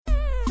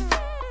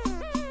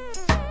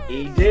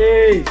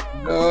ED,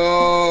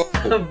 No.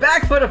 I'm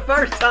back for the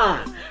first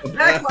time.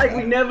 Back like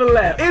we never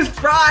left. It's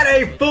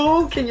Friday,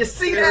 fool. Can you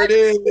see There that?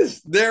 it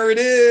is. There it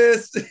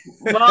is.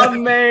 My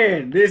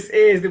man, this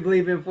is the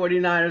Believe in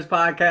 49ers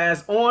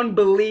podcast on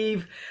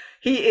Believe.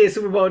 He is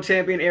Super Bowl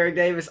champion Eric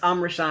Davis.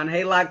 I'm Rashawn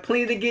Haylock.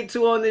 Plenty to get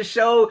to on this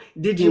show.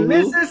 Did you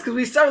miss us? Because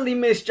we certainly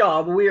missed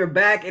y'all, but we are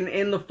back and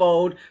in the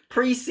fold.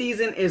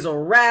 Preseason is a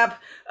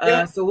wrap.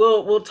 So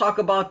we'll talk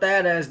about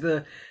that as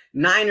the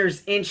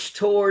Niners inch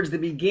towards the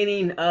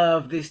beginning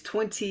of this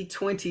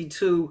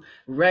 2022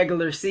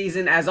 regular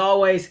season. As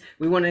always,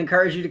 we want to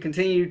encourage you to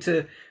continue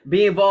to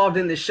be involved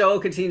in the show.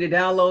 Continue to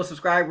download,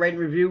 subscribe, rate, and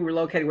review. We're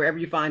located wherever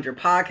you find your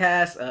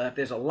podcast. If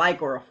there's a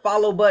like or a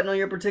follow button on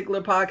your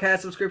particular podcast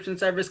subscription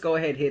service, go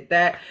ahead, hit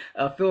that.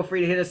 Feel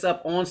free to hit us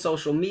up on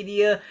social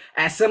media.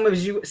 As some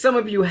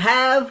of you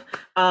have,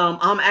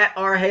 I'm at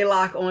R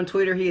Haylock on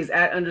Twitter. He is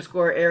at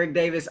 _ Eric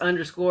Davis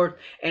 _.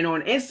 And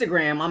on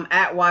Instagram, I'm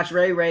at Watch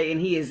Ray Ray,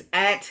 and he is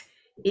at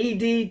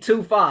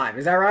ED25.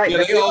 Is that right?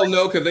 Yeah, they all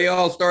know because they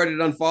all started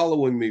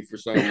unfollowing me for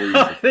some reason. You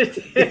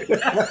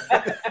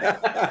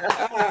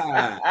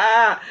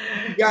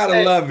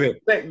gotta love it.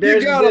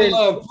 You gotta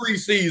love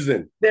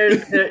preseason.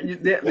 There's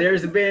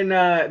been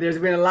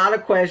a lot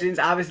of questions.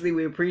 Obviously,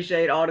 we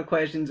appreciate all the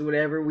questions.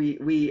 Whatever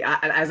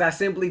as I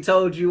simply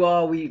told you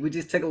all, we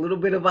just took a little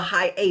bit of a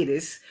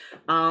hiatus.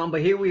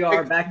 But here we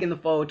are back in the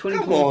fold.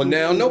 Come on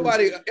now,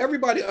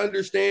 everybody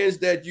understands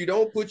that you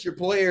don't put your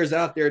players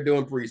out there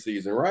doing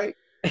preseason, right?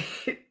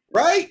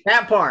 Right?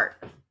 That part.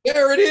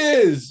 There it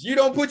is. You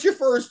don't put your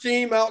first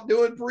team out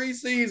doing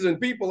preseason.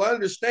 People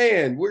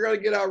understand. We're going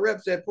to get our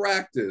reps at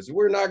practice.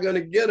 We're not going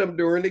to get them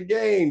during the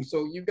game.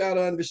 So you got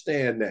to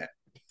understand that.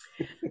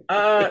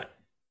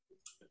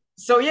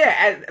 So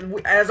yeah,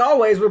 as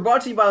always, we're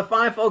brought to you by the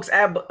fine folks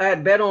at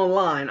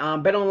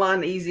BetOnline.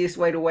 BetOnline, the easiest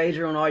way to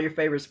wager on all your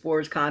favorite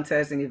sports,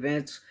 contests, and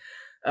events.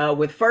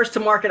 With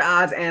first-to-market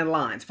odds and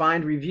lines.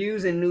 Find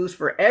reviews and news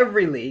for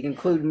every league,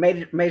 including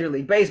Major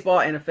League Baseball,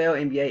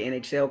 NFL, NBA,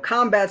 NHL,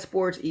 combat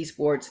sports,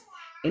 esports,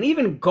 and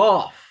even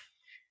golf.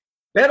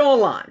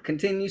 BetOnline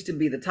continues to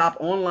be the top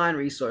online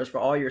resource for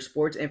all your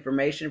sports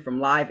information, from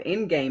live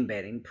in-game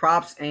betting,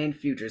 props, and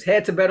futures.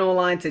 Head to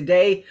BetOnline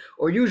today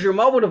or use your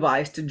mobile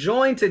device to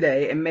join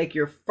today and make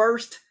your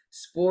first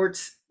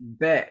sports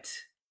bet.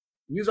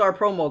 Use our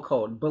promo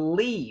code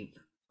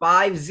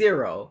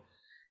BELIEVE50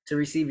 to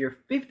receive your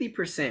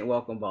 50%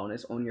 welcome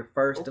bonus on your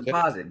first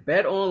deposit.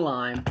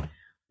 BetOnline,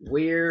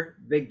 where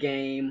the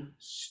game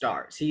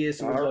starts. He is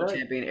Super Bowl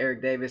champion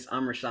Eric Davis.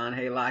 I'm Rashawn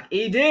Haylock.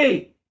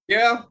 ED!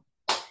 Yeah?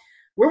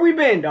 Where we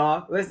been,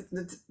 dog?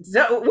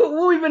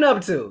 What we been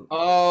up to?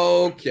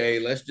 Okay,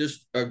 let's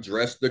just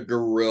address the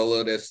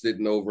gorilla that's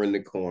sitting over in the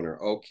corner.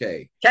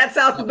 Okay. Cat's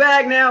out the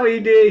bag now,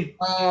 ED.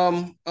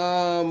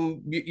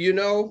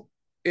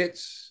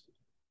 It's...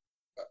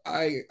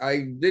 I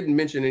didn't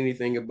mention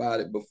anything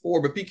about it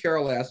before, but Pete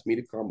Carroll asked me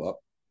to come up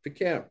to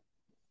camp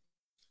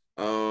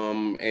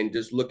and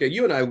just look at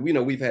you and I.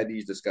 We've had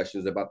these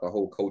discussions about the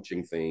whole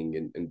coaching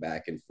thing and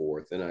back and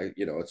forth, and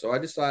so I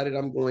decided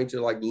I'm going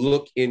to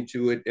look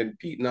into it. And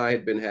Pete and I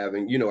had been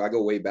having, I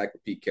go way back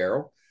with Pete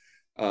Carroll.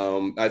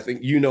 I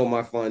think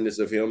my fondness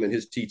of him and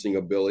his teaching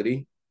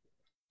ability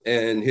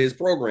and his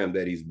program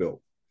that he's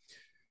built.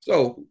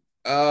 So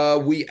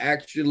we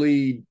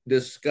actually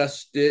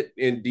discussed it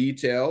in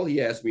detail.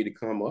 He asked me to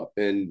come up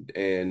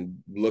and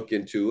look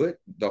into it,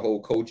 the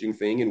whole coaching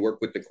thing, and work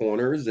with the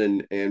corners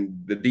and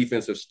the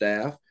defensive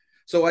staff.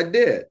 So I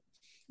did.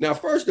 Now,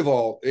 first of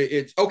all,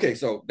 it's okay.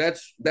 So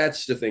that's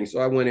the thing. So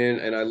I went in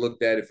and I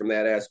looked at it from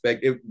that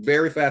aspect.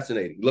 Very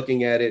fascinating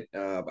looking at it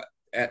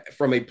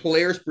from a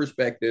player's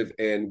perspective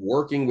and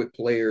working with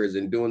players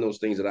and doing those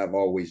things that I've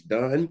always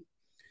done.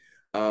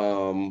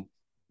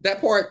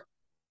 That part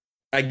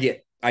I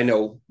get. I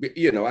know,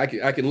 I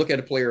can look at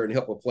a player and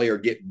help a player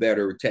get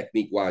better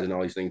technique-wise and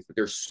all these things, but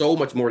there's so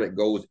much more that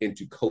goes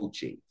into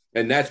coaching,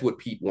 and that's what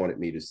Pete wanted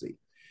me to see.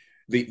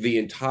 The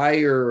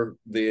entire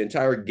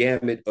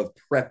gamut of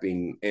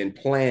prepping and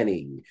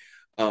planning,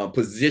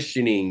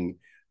 positioning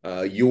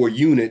your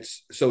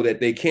units so that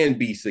they can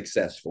be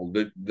successful.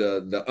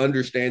 The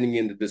understanding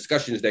and the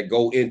discussions that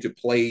go into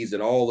plays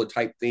and all the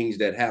type things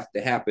that have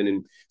to happen,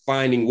 and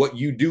finding what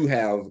you do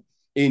have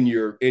in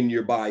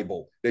your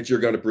Bible that you're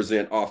going to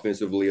present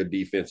offensively or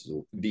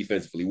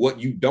defensively, what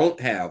you don't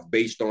have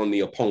based on the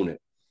opponent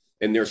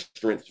and their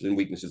strengths and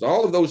weaknesses,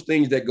 all of those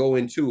things that go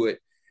into it,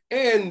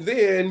 and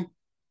then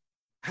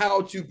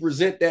how to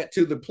present that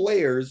to the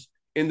players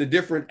in the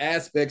different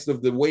aspects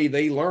of the way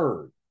they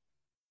learn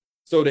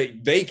so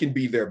that they can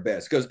be their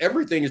best, because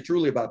everything is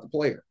truly about the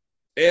player.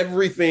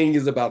 Everything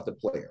is about the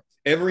player.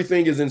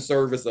 Everything is in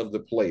service of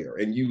the player,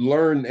 and you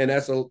learn, and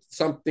that's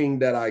something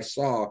that I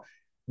saw.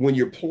 When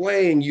you're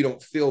playing, you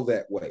don't feel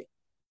that way.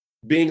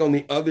 Being on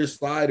the other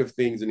side of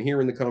things and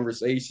hearing the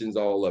conversations,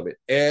 all of it,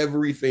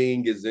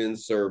 everything is in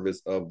service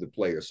of the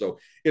player. So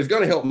it's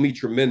going to help me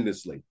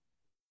tremendously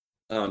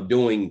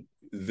doing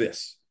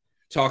this,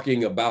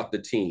 talking about the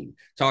team,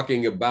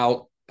 talking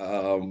about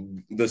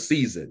the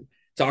season,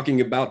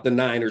 talking about the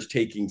Niners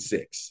taking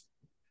 6.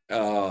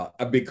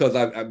 because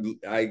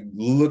I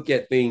look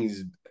at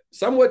things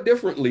somewhat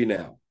differently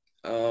now.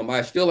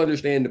 I still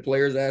understand the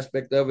players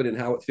aspect of it and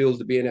how it feels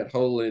to be in that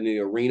huddle in the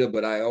arena,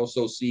 but I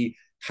also see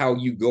how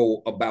you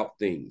go about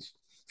things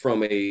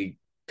from a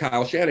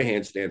Kyle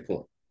Shanahan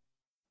standpoint,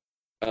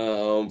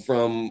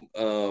 from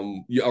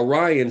a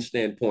Ryan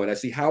standpoint. I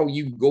see how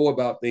you go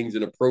about things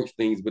and approach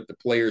things with the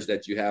players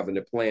that you have and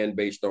the plan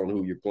based on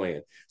who you're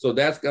playing. So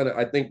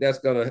I think that's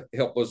gonna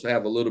help us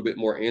have a little bit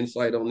more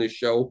insight on this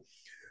show.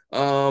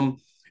 And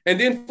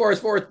then as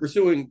far as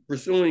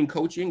pursuing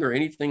coaching or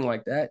anything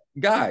like that,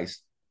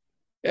 guys,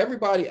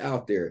 everybody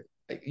out there,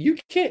 you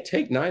can't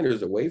take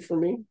Niners away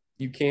from me.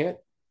 You can't.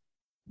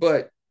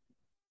 But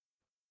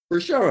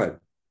Rashawn,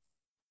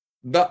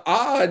 the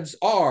odds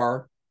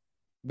are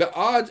the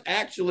odds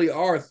actually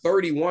are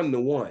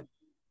 31-1.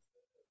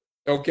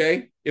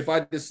 Okay. If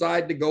I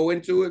decide to go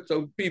into it.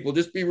 So people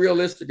just be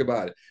realistic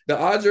about it. The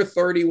odds are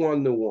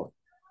 31-1.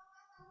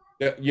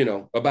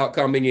 About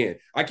coming in.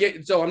 I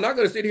can't, so I'm not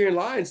going to sit here and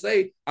lie and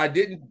say I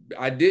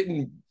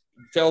didn't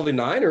tell the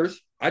Niners.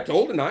 I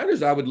told the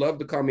Niners I would love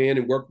to come in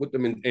and work with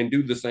them and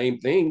do the same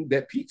thing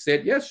that Pete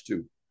said yes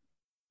to.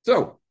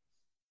 So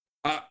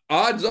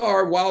odds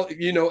are, while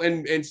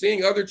and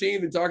seeing other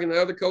teams and talking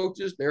to other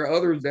coaches, there are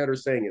others that are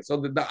saying it. So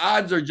the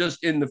odds are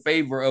just in the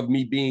favor of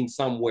me being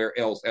somewhere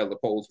else as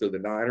opposed to the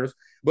Niners.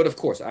 But of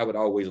course, I would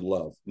always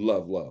love.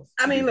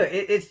 I mean, look,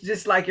 it's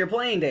just like your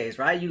playing days,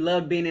 right? You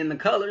loved being in the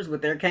colors,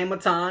 but there came a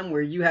time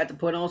where you had to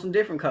put on some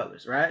different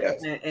colors, right?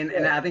 Yes.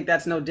 And I think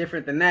that's no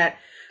different than that.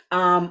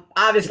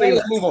 Obviously,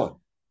 let's move on.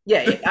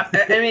 Yeah,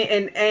 I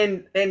mean,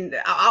 and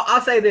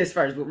I'll say this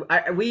first.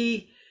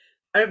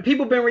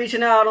 People been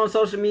reaching out on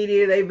social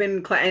media. They've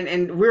been,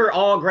 and we're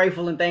all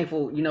grateful and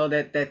thankful,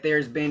 that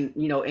there's been,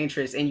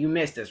 interest, and you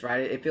missed us, right?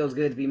 It feels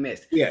good to be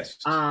missed. Yes.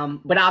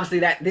 But obviously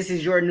this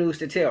is your news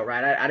to tell,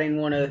 right? I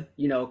didn't want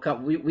to,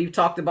 come. We've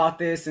talked about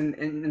this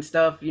and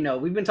stuff.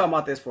 We've been talking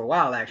about this for a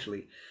while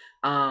actually.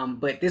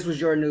 But this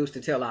was your news to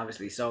tell,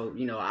 obviously. So,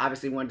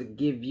 obviously wanted to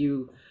give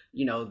you,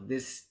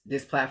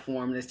 this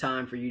platform, this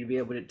time for you to be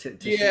able to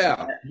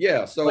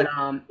yeah. So,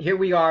 but here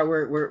we are.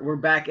 We're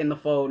back in the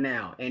fold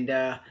now, and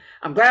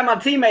I'm glad my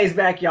teammates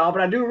back, y'all.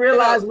 But I do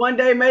realize one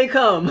day may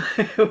come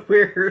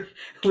where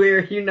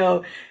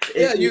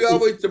you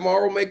always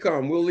tomorrow may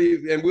come. We'll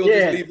leave and we'll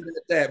just leave it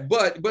at that.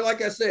 But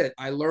like I said,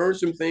 I learned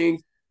some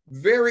things.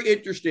 Very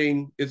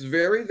interesting. It's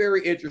very,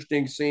 very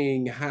interesting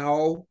seeing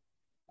how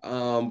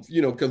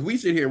because we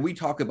sit here and we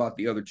talk about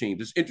the other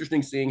teams. It's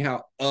interesting seeing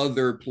how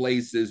other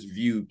places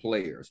view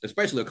players,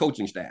 especially a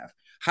coaching staff,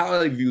 how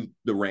they view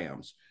the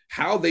Rams,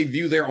 how they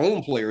view their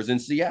own players in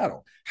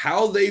Seattle,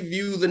 how they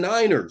view the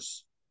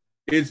Niners.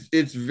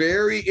 It's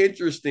very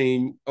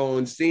interesting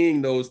on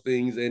seeing those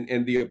things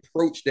and the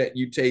approach that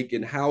you take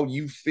and how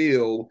you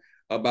feel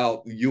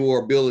about your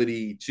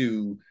ability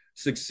to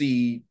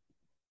succeed,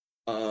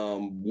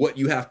 what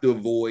you have to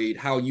avoid,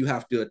 how you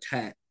have to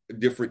attack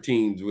different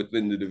teams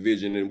within the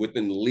division and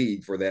within the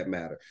league for that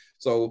matter.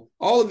 So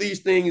all of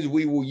these things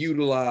we will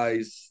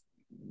utilize,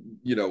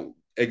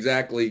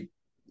 exactly.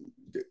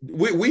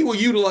 We will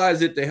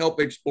utilize it to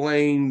help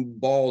explain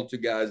ball to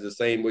guys the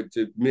same way,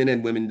 to men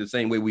and women the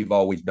same way we've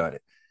always done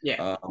it.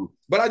 Yeah.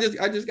 But I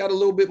just got a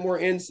little bit more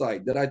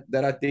insight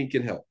that I think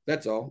can help.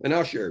 That's all, and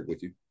I'll share it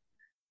with you.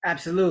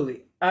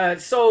 Absolutely.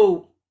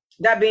 So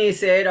that being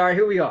said, all right,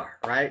 here we are.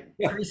 Right,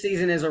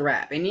 preseason is a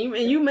wrap, and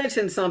you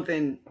mentioned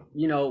something,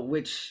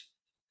 which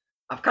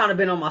I've kind of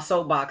been on my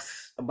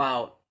soapbox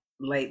about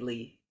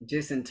lately,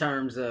 just in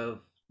terms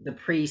of the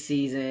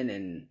preseason,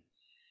 and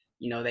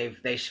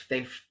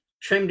they've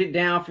trimmed it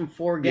down from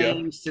 4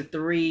 games to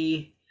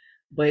 3.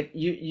 But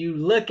you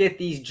look at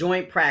these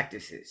joint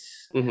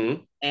practices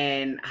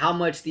and how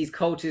much these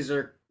coaches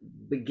are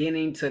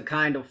beginning to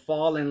kind of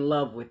fall in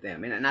love with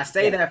them. And I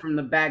say that from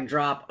the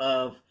backdrop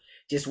of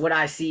just what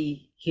I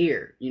see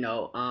here.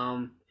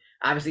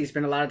 Obviously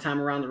spend a lot of time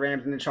around the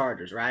Rams and the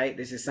Chargers, right?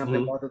 This is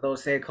something both of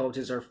those head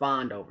coaches are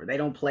fond over. They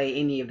don't play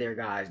any of their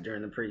guys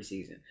during the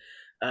preseason.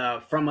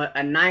 From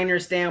a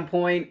Niners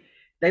standpoint,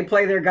 they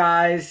play their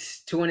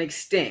guys to an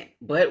extent,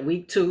 but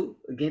week 2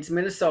 against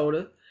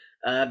Minnesota,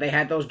 they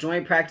had those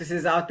joint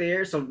practices out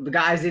there, so the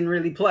guys didn't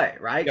really play,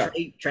 right?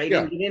 Trey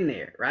didn't get in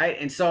there, right?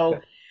 And so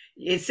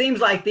it seems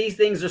like these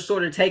things are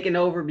sort of taking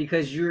over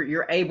because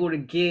you're able to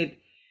get.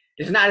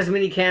 There's not as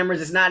many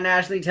cameras. It's not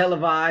nationally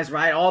televised,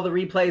 right? All the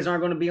replays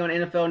aren't going to be on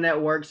NFL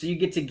Network, so you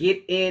get to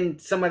get in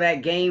some of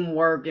that game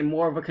work in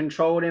more of a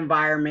controlled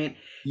environment.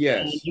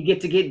 Yes, and you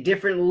get to get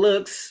different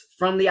looks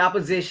from the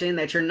opposition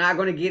that you're not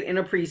going to get in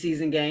a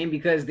preseason game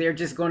because they're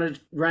just going to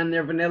run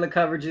their vanilla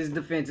coverages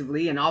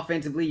defensively, and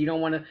offensively you don't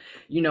want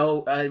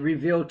to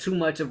reveal too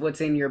much of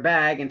what's in your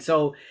bag. And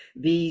so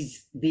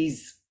these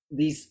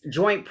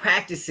joint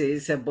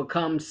practices have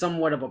become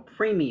somewhat of a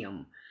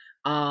premium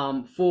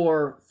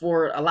for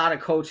a lot of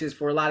coaches,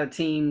 for a lot of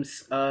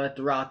teams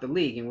throughout the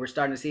league, and we're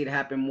starting to see it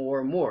happen more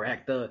and more.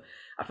 Heck,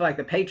 I feel like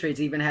the Patriots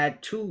even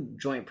had 2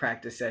 joint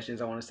practice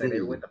sessions. I want to say they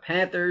were with the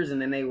Panthers,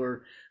 and then they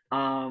were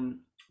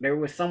There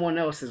was someone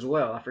else as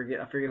well. I forget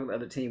who the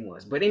other team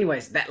was. But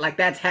anyways,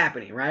 that's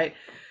happening, right?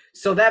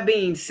 So that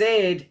being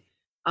said,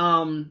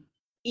 um,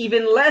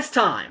 even less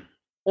time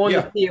on the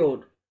Yeah.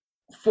 field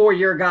for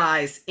your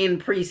guys in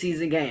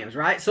preseason games,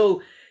 right?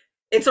 So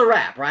it's a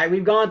wrap, right?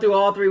 We've gone through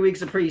all 3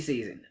 weeks of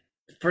preseason.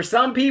 For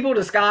some people,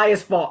 the sky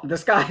is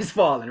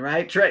falling,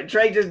 right?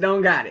 Trey just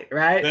don't got it,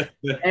 right?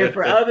 And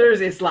for others,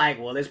 it's like,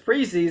 well, it's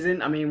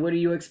preseason. I mean, what do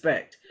you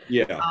expect?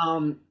 Yeah.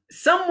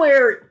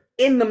 Somewhere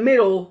in the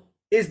middle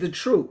is the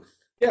truth.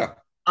 Yeah.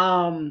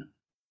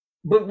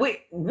 But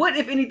what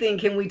if anything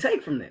can we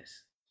take from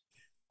this?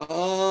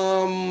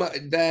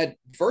 That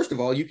first of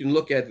all, you can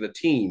look at the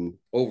team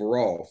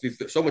overall.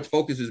 So much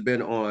focus has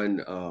been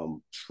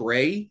on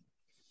Trey.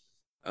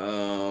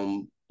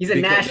 He's a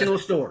national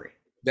story.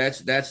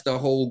 That's the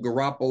whole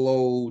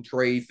Garoppolo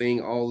Trey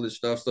thing, all this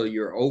stuff. So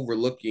you're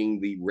overlooking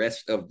the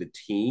rest of the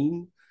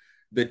team.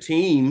 The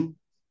team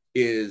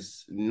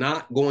is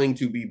not going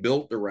to be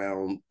built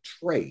around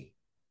Trey.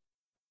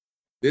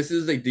 This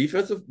is a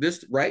defensive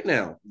this right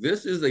now.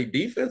 This is a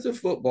defensive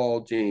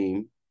football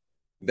team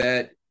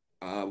that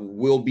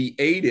will be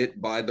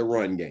aided by the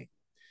run game.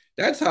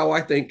 That's how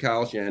I think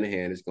Kyle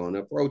Shanahan is going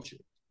to approach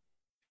it.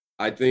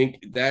 I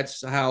think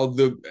that's how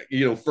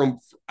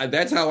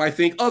that's how I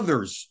think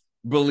others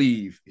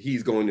believe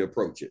he's going to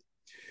approach it.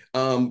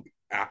 Um,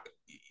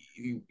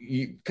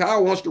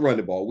 Kyle wants to run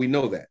the ball. We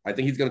know that. I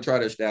think he's going to try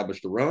to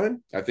establish the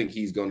run. I think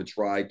he's going to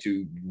try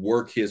to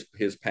work his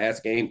pass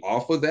game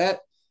off of that.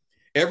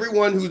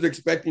 Everyone who's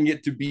expecting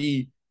it to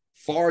be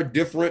far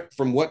different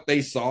from what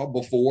they saw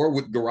before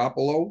with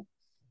Garoppolo,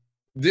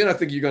 then I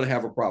think you're going to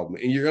have a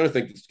problem, and you're going to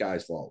think the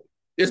sky's falling.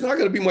 It's not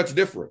going to be much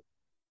different.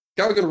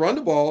 Kyle's going to run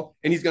the ball,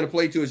 and he's going to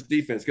play to his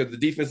defense because the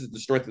defense is the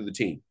strength of the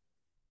team.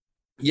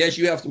 Yes,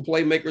 you have some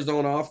playmakers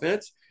on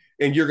offense,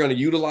 and you're going to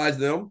utilize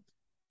them,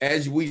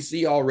 as we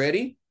see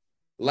already.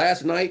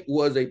 Last night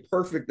was a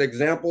perfect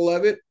example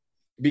of it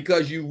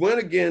because you went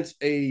against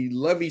a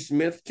Lovie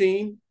Smith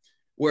team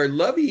where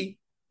Lovie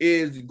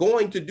is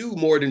going to do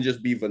more than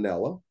just be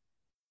vanilla.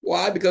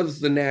 Why? Because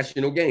it's a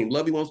national game.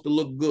 Lovie wants to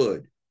look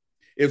good.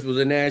 It was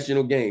a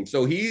national game.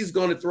 So he's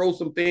going to throw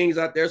some things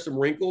out there, some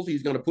wrinkles.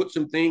 He's going to put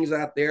some things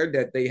out there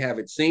that they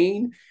haven't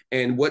seen.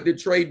 And what did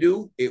Trey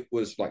do? It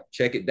was like,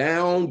 check it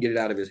down, get it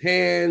out of his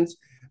hands.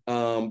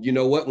 You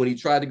know what? When he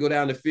tried to go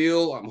down the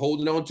field, I'm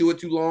holding on to it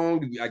too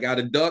long. I got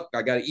to duck.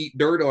 I got to eat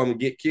dirt or I'm going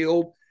to get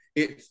killed.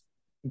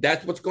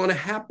 That's what's going to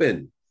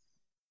happen.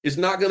 It's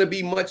not going to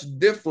be much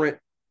different.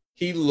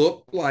 He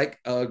looked like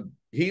a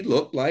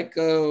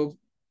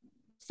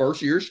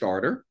first-year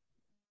starter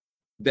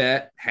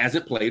that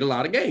hasn't played a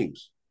lot of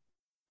games.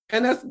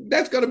 And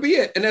that's going to be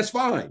it. And that's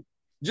fine.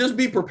 Just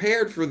be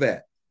prepared for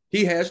that.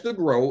 He has to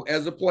grow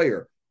as a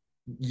player.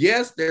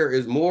 Yes, there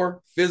is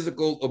more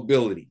physical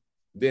ability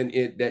than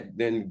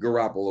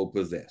Garoppolo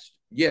possessed.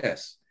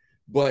 Yes.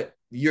 But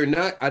you're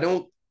not, I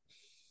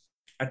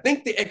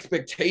think the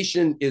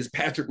expectation is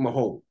Patrick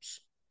Mahomes.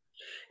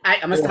 I'm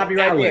gonna stop you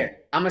right there.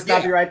 I'm gonna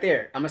stop you right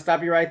there.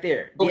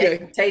 The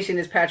expectation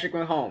is Patrick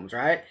Mahomes,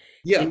 right?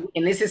 Yeah.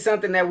 And this is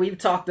something that we've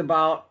talked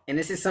about, and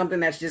this is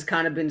something that's just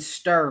kind of been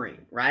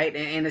stirring, right?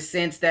 In a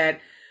sense that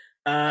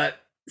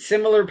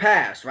similar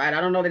paths, right? I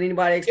don't know that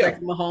anybody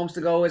expected Mahomes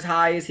to go as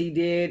high as he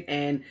did,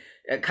 and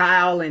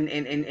Kyle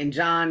and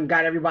John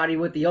got everybody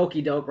with the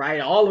okie doke,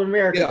 right? All of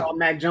America thought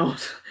Mac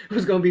Jones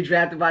was going to be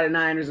drafted by the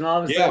Niners, and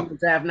all of a sudden,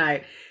 draft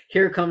night,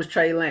 here comes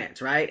Trey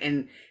Lance, right?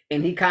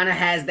 And he kind of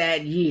has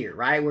that year,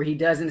 right, where he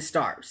doesn't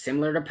start,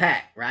 similar to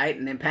Pat, right?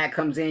 And then Pat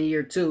comes in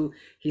year 2,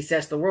 he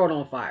sets the world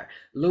on fire.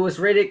 Louis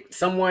Riddick,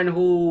 someone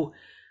who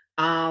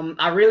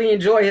I really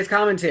enjoy his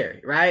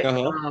commentary, right?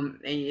 And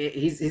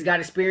he's got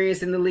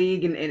experience in the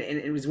league and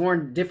he's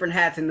worn different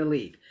hats in the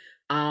league.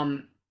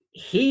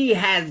 He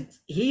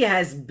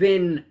has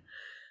been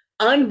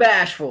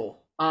unbashful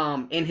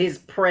in his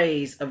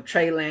praise of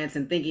Trey Lance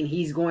and thinking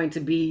he's going to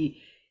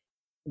be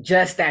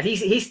just that.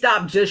 He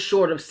stopped just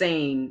short of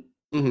saying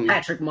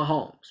Patrick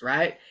Mahomes,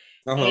 right?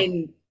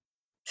 And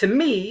to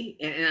me,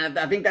 and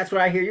I think that's what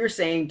I hear you're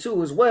saying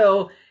too as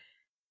well,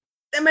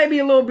 that may be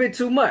a little bit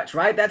too much,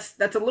 right? That's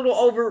a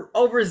little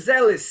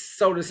overzealous,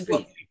 so to speak.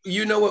 Well,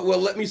 you know what? Well,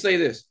 let me say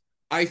this.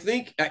 I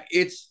think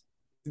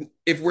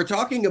if we're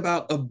talking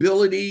about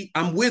ability,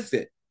 I'm with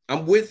it.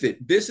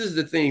 This is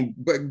the thing.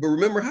 But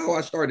remember how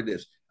I started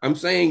this. I'm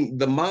saying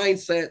the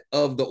mindset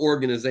of the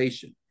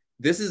organization.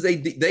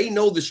 They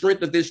know the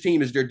strength of this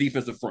team is their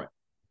defensive front.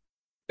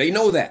 They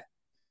know that.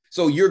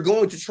 So you're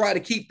going to try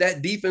to keep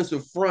that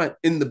defensive front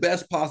in the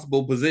best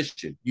possible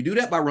position. You do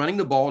that by running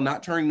the ball,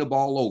 not turning the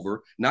ball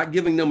over, not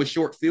giving them a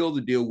short field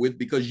to deal with,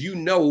 because you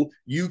know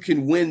you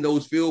can win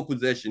those field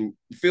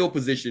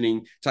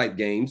positioning type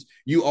games.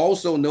 You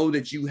also know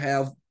that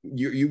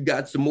you've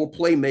got some more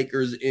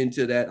playmakers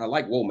into that. I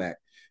like Womack.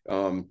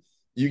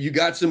 You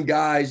got some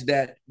guys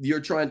that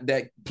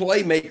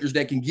playmakers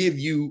that can give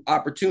you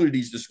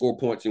opportunities to score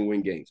points and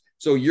win games.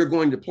 So you're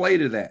going to play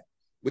to that.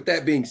 With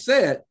that being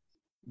said,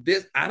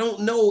 I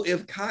don't know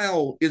if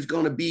Kyle is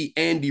going to be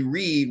Andy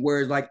Reid,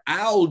 where it's like,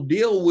 I'll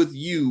deal with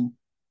you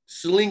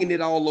slinging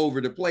it all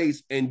over the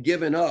place and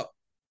giving up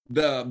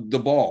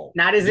the ball,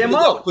 Not his giving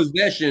MO. up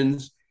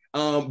possessions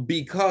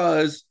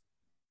because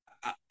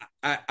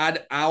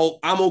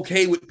I'm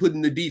okay with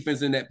putting the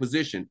defense in that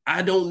position.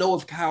 I don't know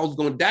if Kyle's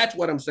going. That's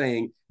what I'm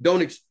saying.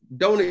 Don't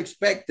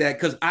expect that,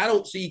 because I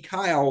don't see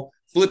Kyle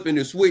flipping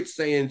the switch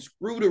saying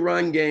screw the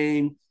run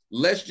game.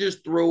 Let's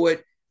just throw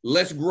it.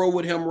 Let's grow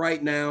with him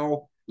right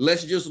now.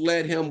 Let's just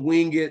let him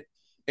wing it.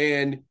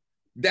 And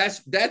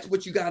that's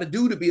what you got to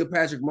do to be a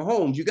Patrick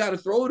Mahomes. You got to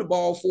throw the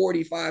ball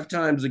 45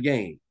 times a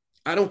game.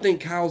 I don't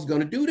think Kyle's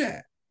going to do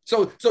that.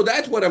 So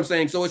that's what I'm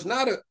saying. So it's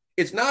not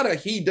a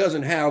he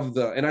doesn't have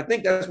the, and I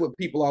think that's what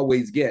people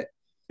always get.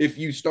 If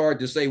you start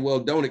to say, well,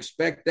 don't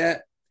expect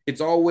that,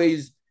 it's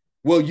always,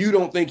 well, you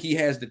don't think he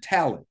has the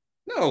talent.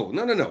 No,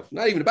 not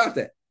even about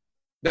that.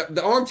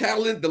 The arm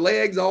talent, the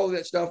legs, all of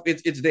that stuff,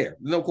 it's there.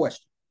 No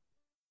question.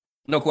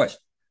 No question.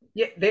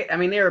 Yeah,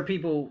 there are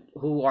people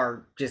who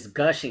are just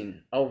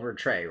gushing over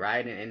Trey,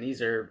 right? And these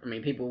are,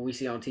 people we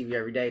see on TV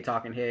every day,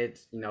 talking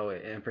heads,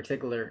 in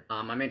particular.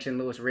 I mentioned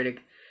Louis Riddick.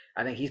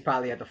 I think he's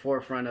probably at the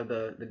forefront of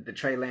the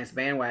Trey Lance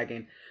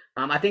bandwagon.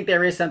 I think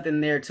there is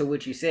something there to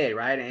what you said,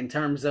 right? In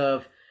terms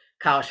of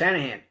Kyle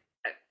Shanahan,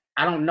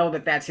 I don't know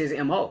that that's his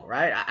MO,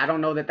 right? I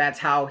don't know that that's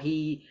how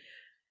he.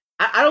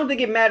 I don't think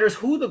it matters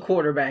who the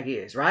quarterback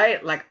is,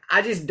 right? Like,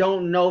 I just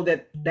don't know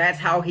that that's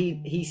how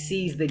he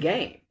sees the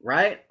game,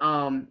 right?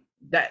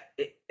 That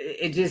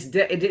it just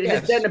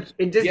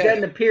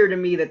doesn't appear to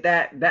me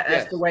that's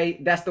Yes.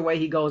 the way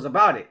he goes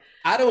about it.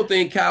 I don't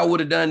think Kyle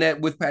would have done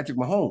that with Patrick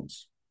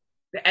Mahomes.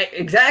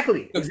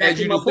 Exactly As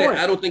you my just said, point.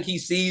 I don't think he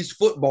sees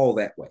football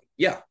that way.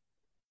 Yeah.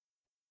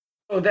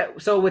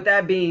 So with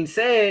that being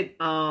said,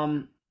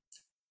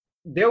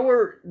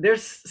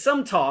 there's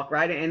some talk,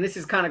 right? And this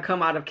has kind of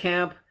come out of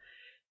camp,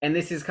 and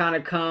this has kind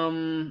of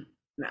come.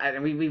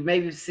 We've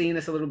maybe seen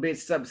this a little bit,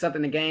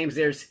 something in games.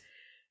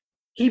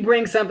 He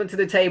brings something to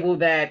the table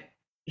that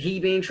he,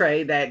 being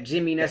Trey, that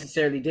Jimmy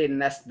necessarily didn't.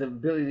 That's the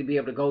ability to be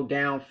able to go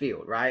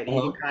downfield, right? He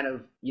can kind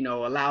of,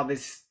 allow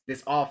this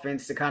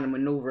offense to kind of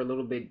maneuver a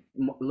little bit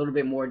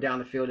more down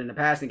the field in the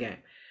passing game.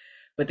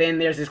 But then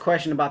there's this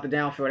question about the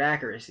downfield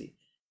accuracy.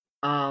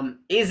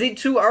 Is it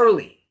too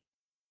early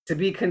to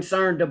be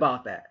concerned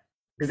about that?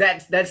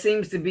 Because that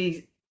seems to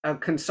be a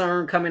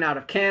concern coming out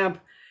of camp.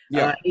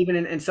 Yeah. Even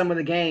in some of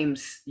the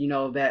games,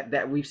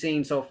 that we've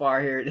seen so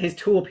far here, his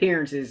 2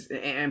 appearances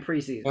and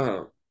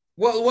preseason.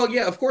 Well,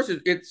 yeah. Of course,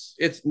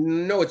 it's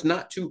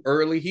not too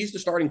early. He's the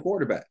starting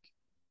quarterback,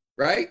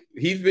 right?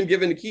 He's been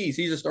given the keys.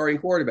 He's a starting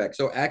quarterback,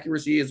 so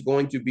accuracy is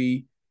going to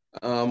be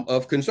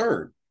of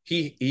concern.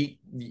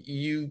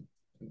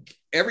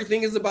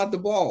 Everything is about the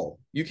ball.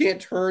 You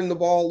can't turn the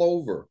ball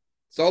over.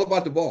 It's all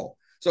about the ball.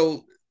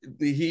 So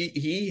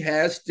he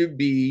has to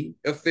be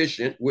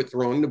efficient with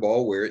throwing the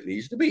ball where it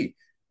needs to be.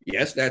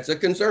 Yes, that's a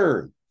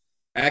concern.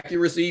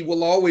 Accuracy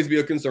will always be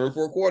a concern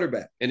for a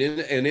quarterback. And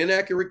an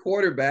inaccurate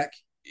quarterback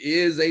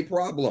is a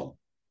problem,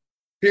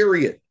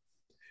 period.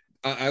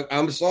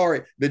 I'm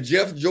sorry. The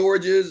Jeff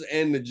Georges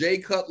and the Jay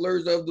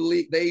Cutlers of the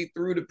league, they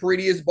threw the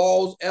prettiest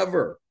balls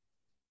ever.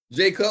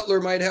 Jay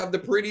Cutler might have the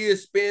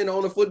prettiest spin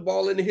on a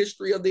football in the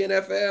history of the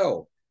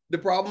NFL. The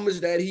problem is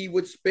that he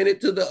would spin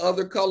it to the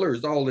other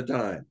colors all the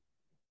time.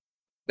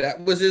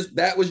 That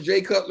was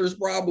Jay Cutler's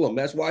problem.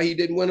 That's why he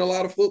didn't win a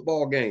lot of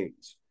football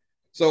games.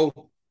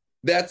 So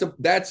that's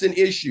an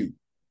issue.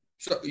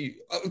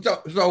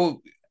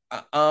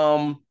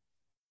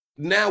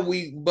 Now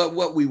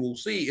what we will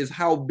see is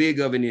how big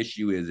of an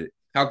issue is it?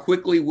 How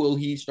quickly will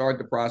he start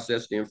to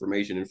process the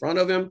information in front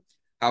of him?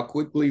 How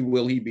quickly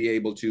will he be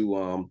able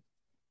to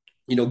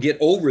get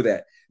over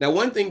that? Now,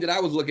 one thing that I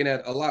was looking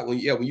at a lot when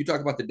you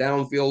talk about the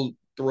downfield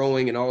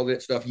throwing and all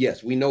that stuff,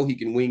 yes, we know he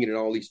can wing it and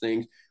all these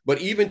things,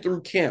 but even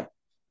through camp,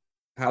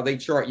 how they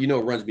chart, it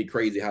runs me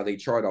crazy how they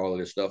chart all of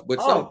this stuff. But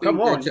come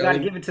on, you got to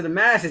give it to the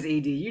masses,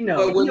 Ed.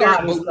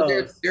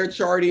 They're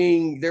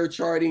charting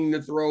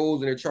the throws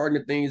and they're charting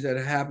the things that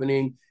are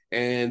happening.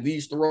 And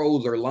these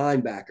throws are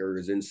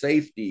linebackers and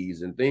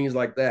safeties and things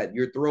like that.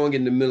 You're throwing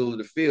in the middle of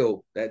the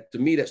field. That, to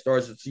me, that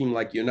starts to seem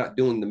like you're not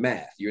doing the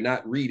math. You're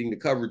not reading the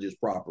coverages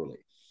properly.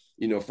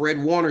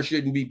 Fred Warner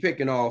shouldn't be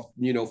picking off,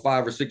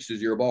 5 or 6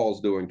 of your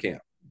balls during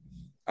camp.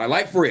 I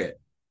like Fred,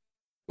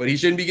 but he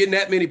shouldn't be getting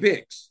that many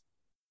picks.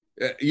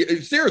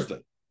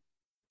 Seriously.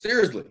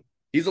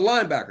 He's a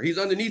linebacker. He's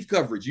underneath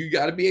coverage. You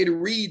got to be able to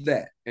read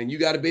that, and you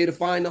got to be able to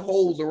find the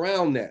holes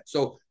around that.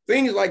 So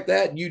things like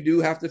that you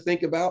do have to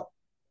think about.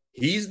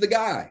 He's the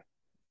guy.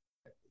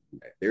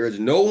 There is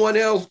no one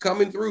else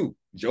coming through.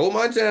 Joe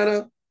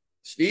Montana,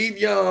 Steve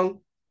Young,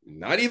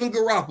 not even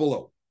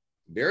Garoppolo.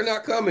 They're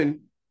not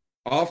coming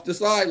off the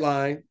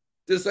sideline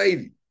to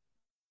save you.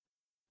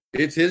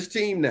 It's his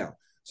team now.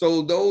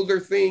 So those are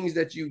things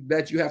that you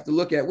have to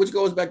look at, which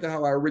goes back to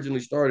how I originally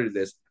started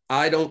this.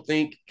 I don't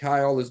think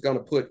Kyle is going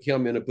to put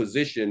him in a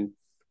position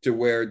to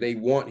where they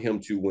want him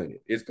to win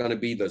it. It's going to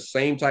be the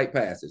same type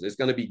passes. It's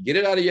going to be get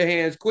it out of your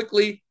hands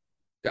quickly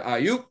to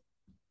Ayuk,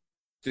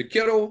 to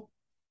Kittle,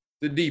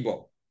 to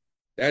Debo.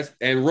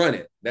 And run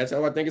it. That's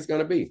how I think it's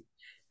going to be.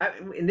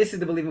 and this is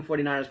the Believe in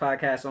 49ers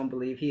podcast on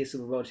Believe. He is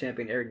Super Bowl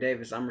champion Eric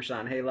Davis. I'm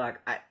Rashawn Haylock.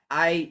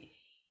 I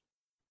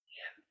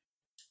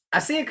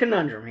see a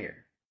conundrum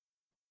here.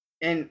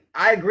 And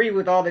I agree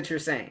with all that you're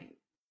saying,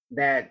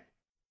 that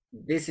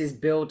this is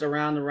built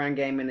around the run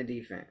game and the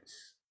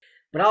defense.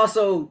 But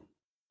also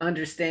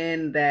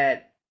understand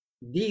that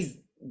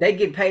they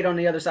get paid on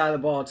the other side of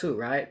the ball too,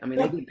 right? I mean,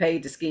 they get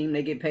paid to scheme,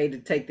 they get paid to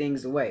take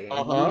things away.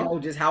 And we know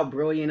just how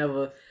brilliant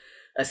of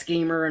a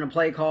schemer and a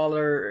play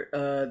caller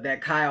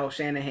that Kyle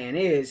Shanahan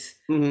is.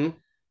 Mm-hmm.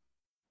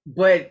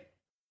 But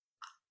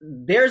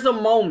there's a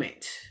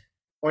moment,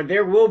 or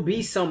there will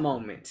be some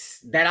moments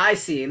that I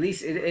see, at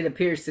least it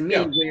appears to me,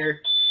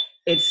 where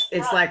it's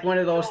like one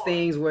of those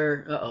things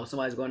where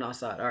somebody's going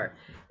outside. All right.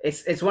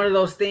 It's one of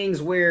those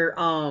things where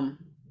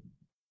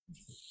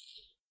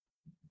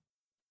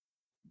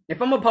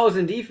if I'm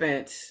opposing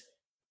defense,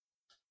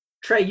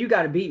 Trey, you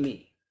got to beat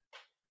me.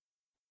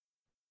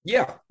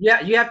 Yeah,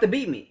 you have to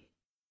beat me,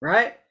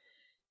 right?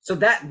 So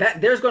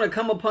that there's going to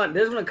come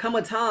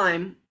a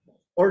time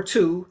or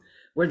two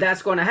where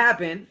that's going to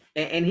happen,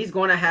 and he's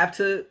going to have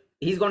to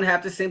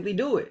simply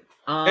do it.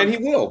 And he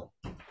will.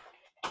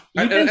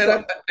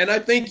 And I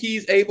think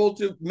he's able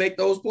to make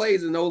those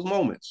plays in those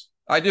moments.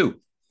 I do.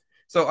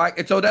 So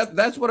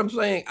that's what I'm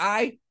saying.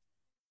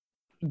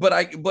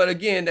 But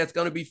again, that's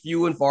going to be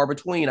few and far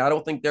between. I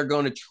don't think they're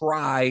going to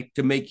try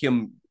to make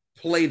him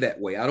play that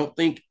way. I don't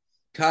think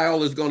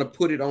Kyle is going to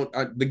put it on.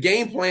 The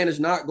game plan is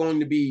not going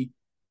to be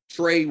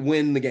Trey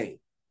win the game.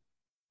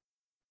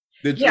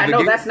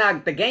 That's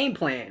not the game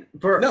plan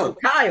for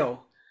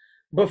Kyle.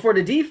 But for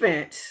the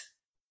defense,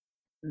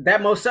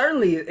 that most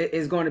certainly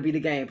is going to be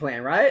the game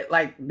plan, right?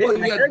 Like,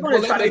 they're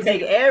going to try to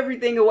take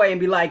everything away and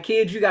be like,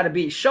 kids, you got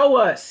to show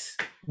us.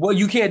 Well,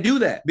 you can't do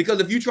that, because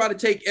if you try to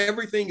take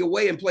everything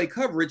away and play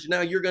coverage,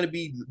 now you're going to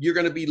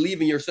be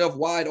leaving yourself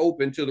wide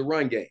open to the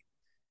run game.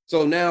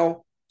 So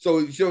now, so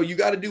you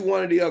got to do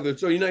one or the other.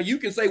 So you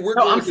can say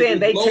I'm saying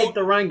they take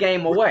the run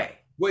game away.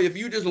 Well, if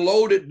you just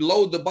load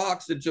the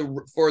box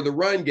for the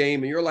run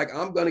game, and you're like,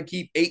 I'm going to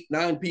keep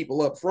 8-9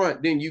 people up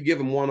front, then you give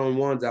them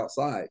one-on-ones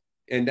outside,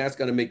 and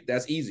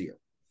that's easier.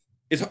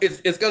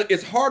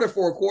 It's harder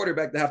for a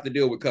quarterback to have to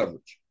deal with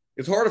coverage.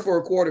 It's harder for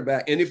a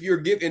quarterback, and if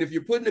you're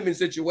putting him in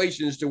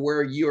situations to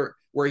where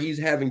he's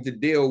having to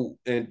deal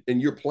and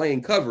you're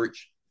playing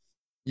coverage,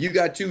 you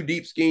got two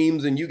deep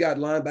schemes and you got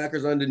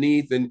linebackers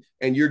underneath,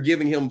 and you're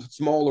giving him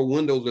smaller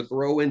windows to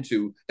throw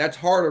into. That's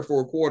harder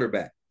for a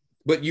quarterback.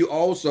 But you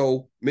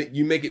also make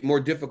it more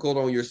difficult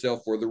on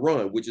yourself for the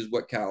run, which is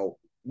what Kyle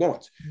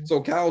wants. Mm-hmm.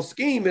 So Kyle's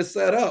scheme is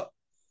set up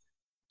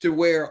to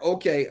where,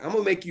 okay, I'm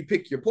gonna make you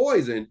pick your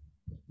poison,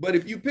 but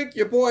if you pick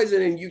your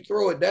poison and you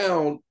throw it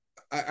down,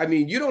 I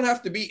mean, you don't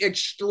have to be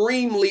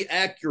extremely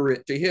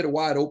accurate to hit a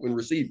wide open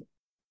receiver.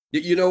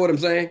 You know what I'm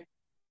saying?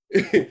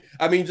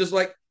 I mean, just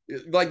like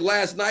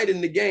last night in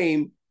the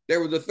game,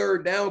 there was a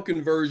third down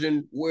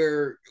conversion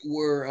where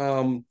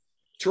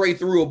Trey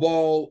threw a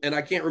ball, and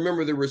I can't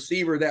remember the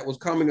receiver that was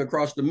coming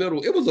across the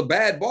middle. It was a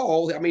bad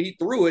ball. I mean, he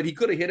threw it. He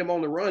could have hit him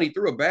on the run. He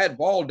threw a bad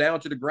ball down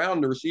to the ground,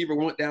 and the receiver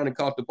went down and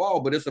caught the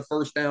ball, but it's a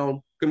first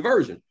down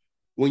conversion.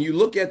 When you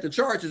look at the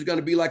charts, it's going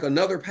to be like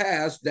another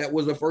pass that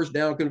was a first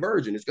down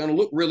conversion. It's going to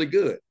look really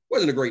good.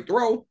 Wasn't a great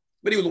throw,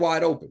 but he was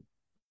wide open.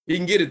 He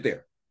can get it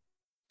there.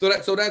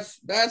 So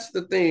that's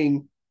the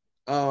thing.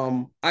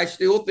 I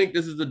still think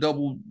this is a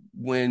double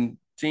win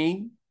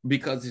team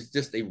because it's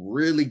just a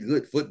really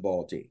good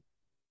football team.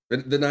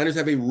 The Niners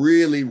have a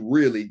really,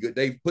 really good,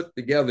 they've put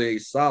together a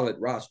solid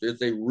roster.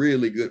 It's a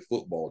really good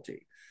football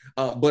team.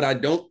 But I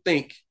don't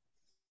think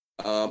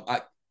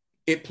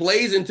it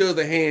plays into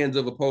the hands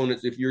of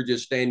opponents if you're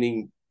just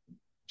standing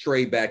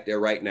Trey back there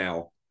right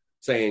now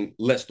saying,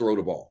 let's throw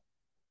the ball.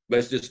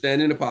 Let's just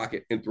stand in the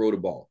pocket and throw the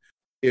ball.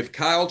 If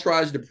Kyle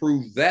tries to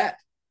prove that,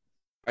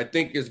 I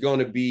think it's going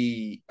to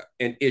be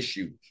an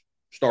issue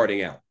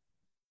starting out.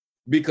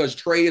 Because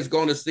Trey is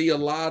going to see a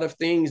lot of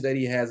things that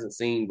he hasn't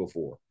seen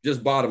before.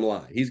 Just bottom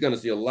line. He's going to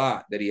see a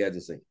lot that he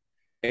hasn't seen.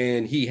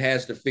 And he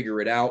has to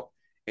figure it out.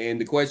 And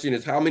the question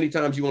is, how many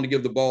times you want to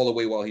give the ball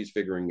away while he's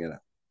figuring it out?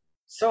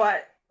 So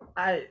I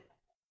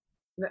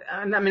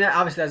mean,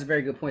 obviously that's a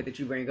very good point that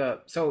you bring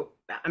up. So,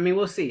 I mean,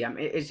 we'll see. I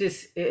mean,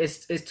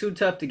 it's too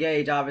tough to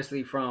gauge,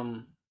 obviously,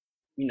 from,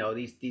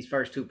 these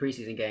first two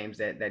preseason games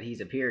that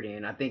he's appeared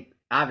in. I think,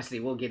 obviously,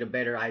 we'll get a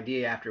better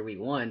idea after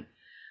week one.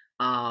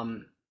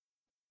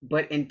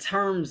 But in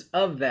terms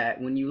of that,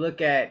 when you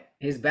look at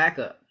his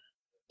backup,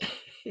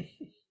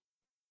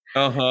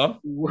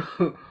 what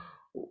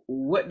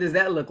does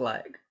that look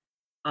like?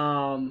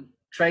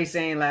 Trey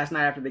saying last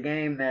night after the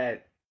game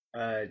that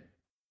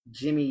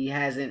Jimmy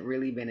hasn't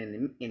really been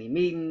in any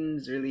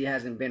meetings, really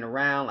hasn't been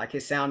around. Like,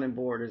 his sounding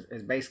board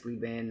has basically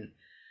been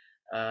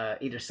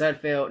either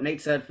Nate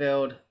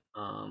Sudfeld,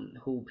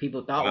 who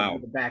people thought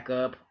would be the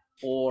backup,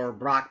 or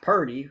Brock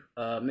Purdy,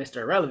 Mr.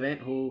 Irrelevant,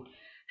 who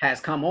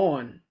has come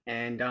on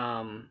and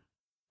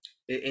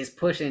is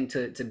pushing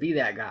to be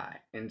that guy.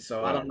 And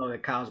so I don't know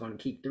that Kyle's going to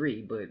keep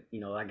three, but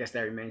I guess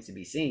that remains to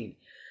be seen.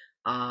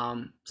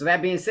 So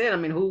that being said, I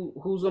mean,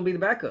 who's going to be the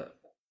backup?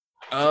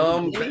 Is it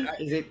Um, Jimmy?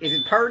 Is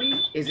it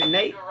Purdy? Is it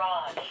Nate?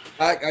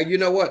 you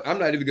know what? I'm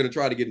not even going to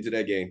try to get into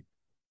that game.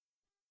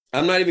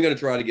 I'm not even going to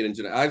try to get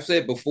into that. I've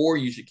said before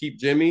you should keep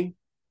Jimmy.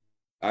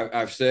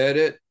 I've said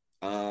it.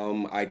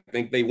 I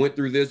think they went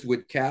through this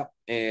with Cap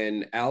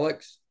and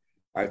Alex.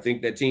 I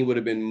think that team would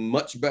have been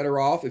much better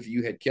off if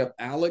you had kept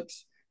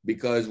Alex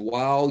because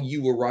while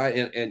you were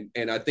right,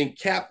 and I think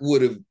Cap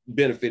would have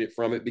benefited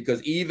from it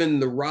because even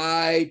the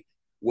ride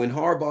when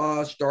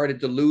Harbaugh started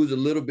to lose a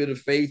little bit of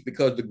faith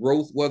because the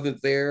growth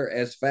wasn't there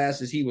as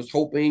fast as he was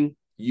hoping,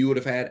 you would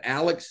have had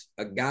Alex,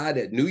 a guy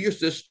that knew your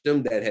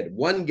system, that had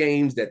won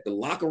games, that the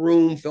locker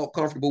room felt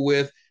comfortable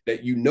with,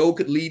 that you know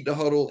could lead the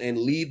huddle and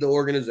lead the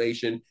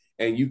organization,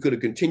 and you could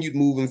have continued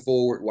moving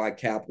forward while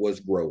Cap was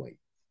growing.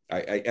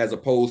 As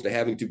opposed to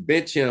having to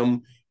bench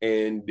him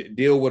and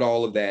deal with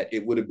all of that,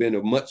 it would have been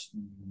a much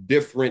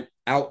different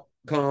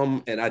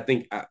outcome. And I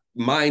think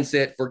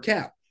mindset for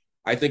Cap.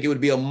 I think it would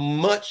be a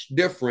much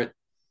different.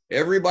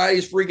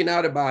 Everybody's freaking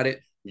out about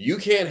it. You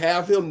can't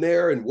have him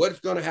there, and what's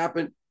going to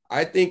happen?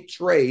 I think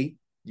Trey,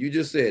 you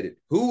just said it.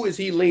 Who is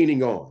he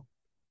leaning on?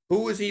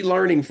 Who is he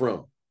learning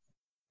from?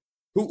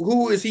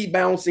 Who is he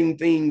bouncing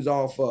things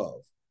off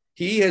of?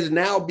 He has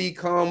now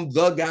become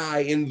the guy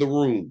in the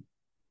room.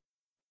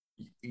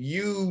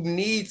 You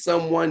need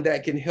someone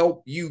that can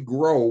help you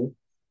grow,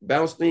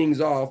 bounce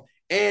things off.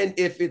 And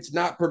if it's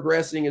not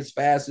progressing as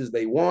fast as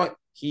they want,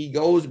 he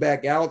goes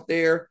back out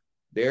there.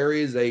 There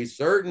is a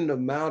certain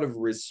amount of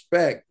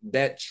respect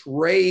that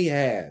Trey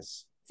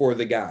has for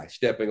the guy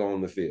stepping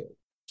on the field.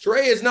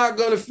 Trey is not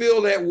going to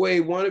feel that way.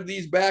 One of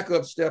these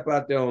backups step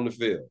out there on the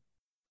field.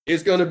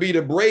 It's going to be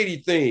the Brady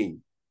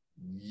thing.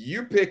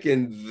 You're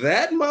picking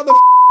that motherfucker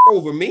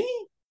over me?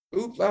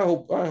 Oops, I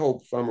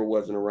hope Summer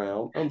wasn't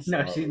around. I'm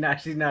sorry. No, she's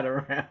not. She's not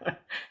around.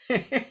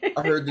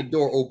 I heard the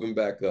door open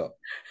back up.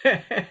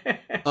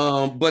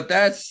 But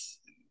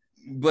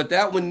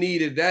that one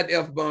needed, that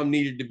F-bomb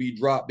needed to be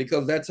dropped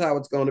because that's how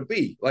it's going to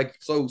be. Like,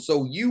 so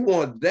you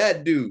want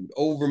that dude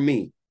over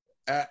me.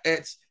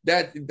 It's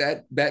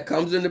that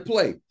comes into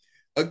play.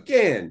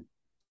 Again,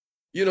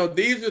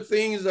 these are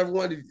things I've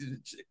wanted to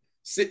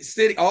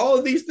sit all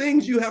of these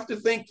things you have to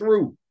think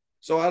through.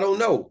 So I don't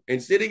know.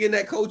 And sitting in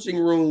that coaching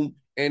room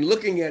and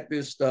looking at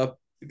this stuff,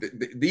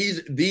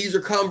 these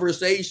are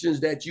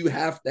conversations that you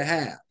have to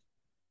have.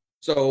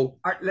 So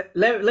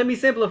let me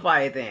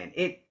simplify it then.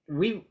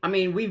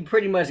 We've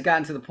pretty much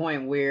gotten to the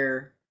point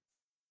where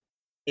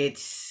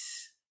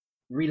it's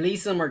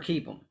release them or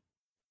keep them.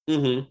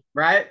 Mm-hmm.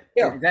 Right?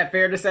 Yeah. Is that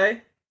fair to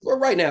say? Well,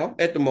 right now,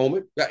 at the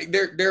moment,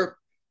 there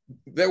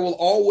will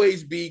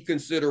always be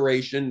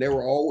consideration. There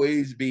will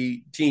always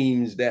be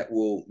teams that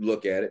will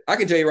look at it. I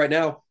can tell you right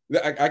now,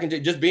 I can tell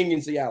you, just being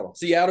in Seattle.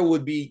 Seattle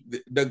would be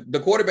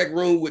the quarterback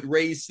room would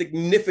raise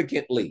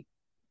significantly.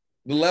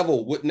 The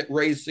level would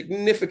raise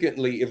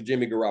significantly if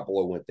Jimmy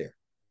Garoppolo went there.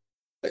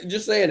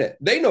 Just saying that.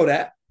 They know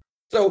that.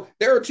 So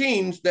there are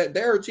teams that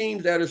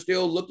are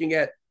still looking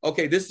at,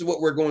 okay, this is what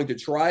we're going to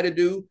try to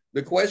do.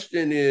 The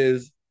question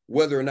is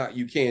whether or not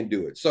you can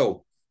do it.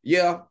 So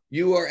yeah,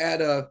 you are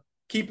at a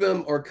keep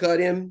him or cut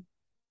him.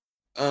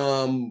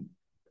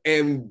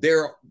 And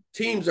their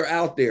teams are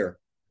out there.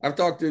 I've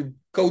talked to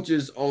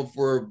coaches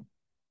for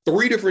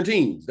 3 different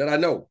teams that I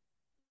know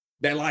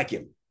that like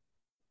him,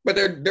 but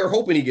they're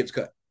hoping he gets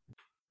cut.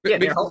 Yeah,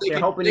 they're hoping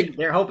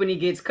he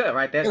gets cut,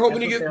 right? They're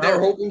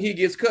hoping he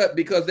gets cut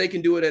because they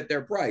can do it at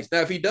their price. Now,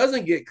 if he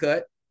doesn't get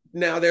cut,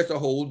 now there's a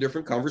whole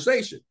different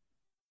conversation,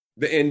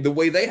 and the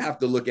way they have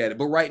to look at it.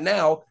 But right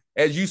now,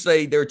 as you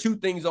say, there are 2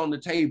 things on the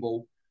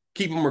table: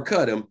 keep him or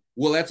cut him.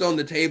 Well, that's on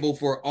the table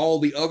for all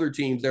the other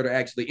teams that are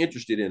actually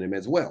interested in him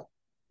as well,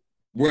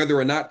 whether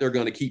or not they're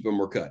going to keep him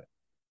or cut him.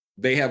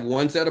 They have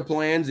one set of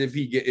plans if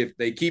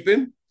they keep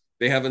him.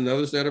 They have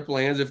another set of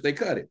plans if they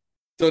cut him.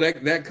 So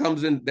that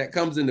comes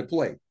into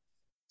play.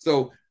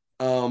 So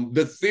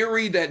the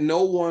theory that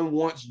no one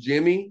wants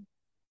Jimmy,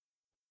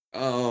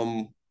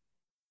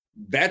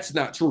 that's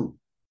not true.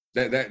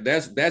 That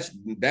is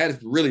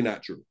really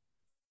not true.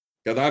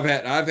 Because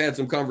I've had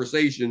some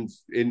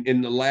conversations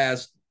in the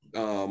last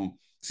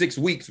 6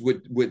 weeks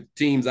with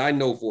teams I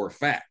know for a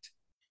fact,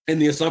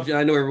 and the assumption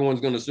I know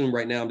everyone's going to assume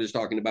right now I'm just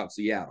talking about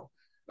Seattle.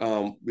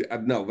 But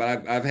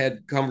I've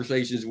had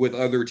conversations with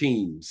other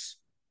teams.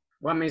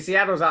 Well, I mean,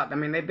 Seattle's out. I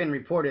mean, they've been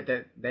reported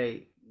that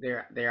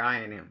they're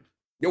eyeing him.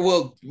 Yeah,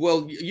 well,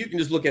 you can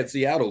just look at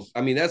Seattle's.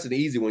 I mean, that's an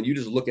easy one. You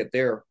just look at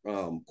their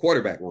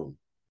quarterback room.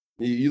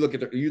 You look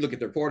at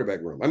their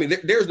quarterback room. I mean,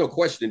 there's no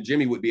question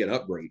Jimmy would be an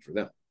upgrade for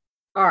them.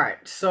 All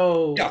right,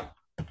 so yeah,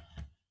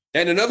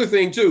 and another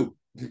thing too.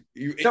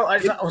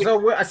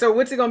 So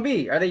what's it gonna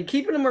be? Are they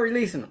keeping him or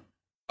releasing him?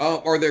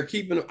 Or they're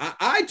keeping him.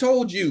 I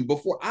told you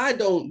before. I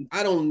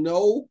don't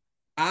know.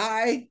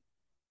 I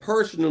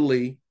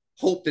personally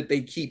hope that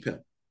they keep him.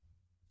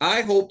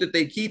 I hope that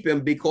they keep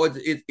him because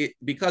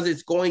because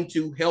it's going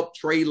to help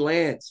Trey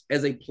Lance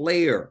as a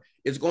player.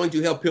 It's going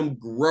to help him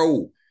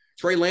grow.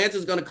 Trey Lance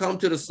is going to come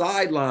to the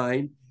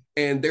sideline,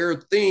 and there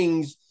are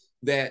things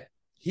that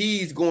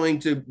he's going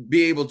to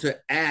be able to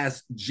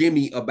ask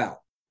Jimmy about.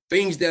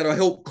 things that'll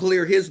help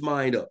clear his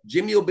mind up.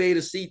 Jimmy will be able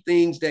to see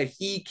things that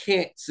he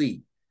can't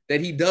see,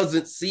 that he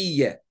doesn't see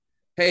yet.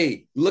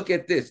 Hey, look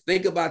at this.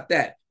 Think about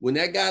that. When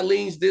that guy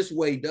leans this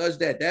way, does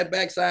that, that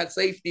backside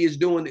safety is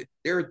doing it.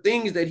 There are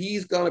things that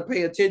he's going to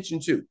pay attention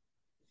to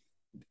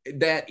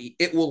that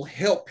it will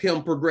help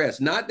him progress.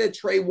 Not that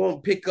Trey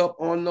won't pick up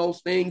on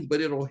those things,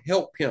 but it'll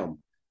help him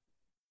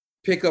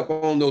pick up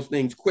on those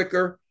things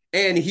quicker.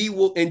 And he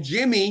will, and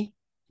Jimmy,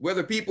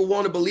 whether people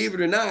want to believe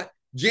it or not,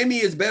 Jimmy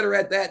is better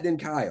at that than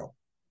Kyle.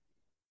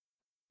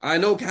 I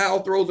know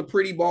Kyle throws a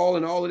pretty ball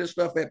and all of this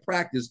stuff at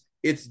practice.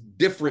 It's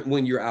different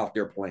when you're out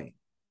there playing.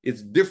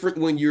 It's different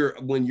when you're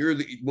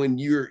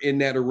in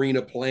that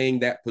arena playing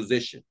that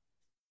position.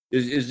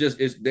 There's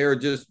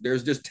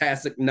just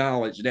tacit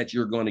knowledge that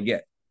you're going to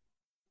get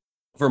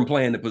from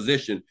playing the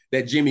position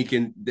that Jimmy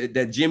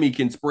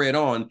can spread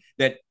on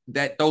that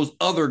those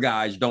other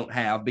guys don't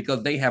have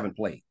because they haven't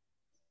played.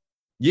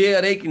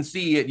 Yeah, they can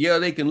see it. Yeah,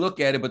 they can look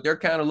at it, but they're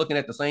kind of looking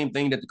at the same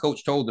thing that the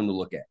coach told them to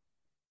look at.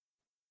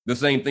 The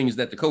same things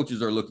that the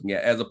coaches are looking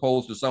at, as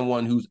opposed to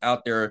someone who's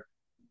out there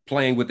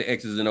playing with the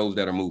X's and O's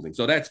that are moving.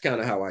 So that's kind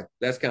of how I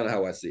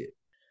see it.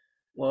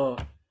 Well,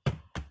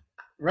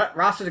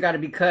 rosters got to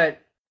be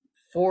cut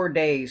 4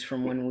 days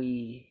from when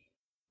we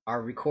are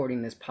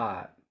recording this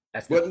pod.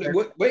 That's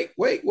wait.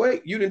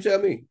 You didn't tell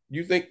me.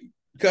 You think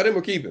cut him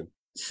or keep him?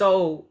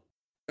 So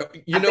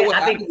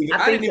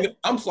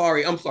I'm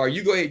sorry.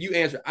 You go ahead. You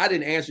answer. I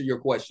didn't answer your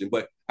question,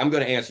 but I'm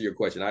going to answer your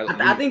question.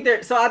 I think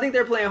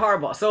they're playing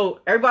hardball. So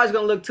everybody's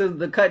going to look to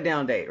the cut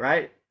down date,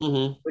 right?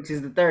 Mm-hmm. Which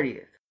is the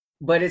 30th.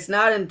 But it's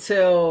not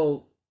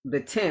until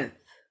the 10th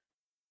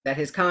that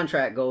his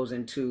contract goes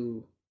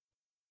into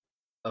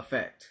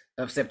effect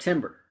of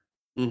September.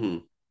 Mm-hmm.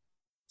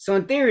 So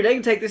in theory, they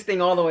can take this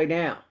thing all the way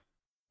down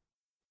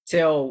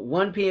till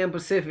 1 p.m.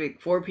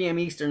 Pacific, 4 p.m.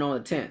 Eastern on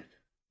the 10th.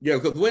 Yeah,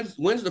 because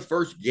when's the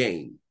first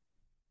game?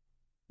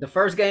 The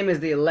first game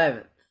is the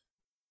 11th.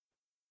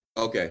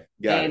 Okay,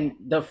 got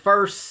it. The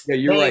first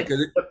you're right.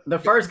 The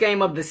first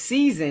game of the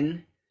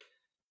season,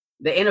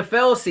 the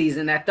NFL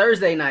season, that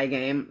Thursday night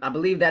game, I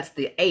believe that's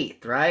the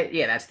 8th, right?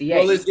 Yeah, that's the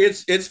 8th. Well,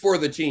 it's for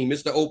the team.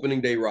 It's the opening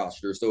day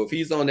roster. So if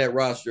he's on that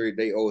roster,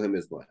 they owe him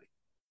his money.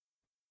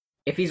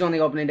 If he's on the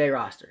opening day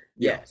roster,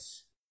 yeah.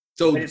 Yes.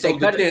 So if they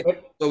cut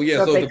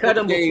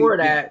him before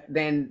that,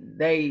 then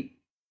they,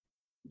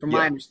 from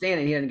my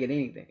understanding, he doesn't get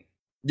anything.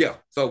 Yeah.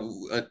 So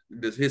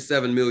his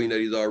 $7 million that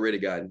he's already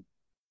gotten.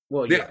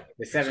 Well, yeah.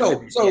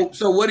 The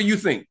so what do you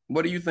think?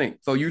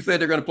 So you said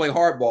they're going to play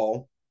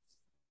hardball.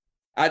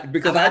 I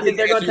think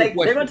they're going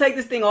to take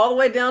this thing all the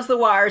way down to the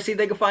wire, see if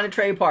they can find a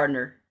trade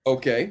partner.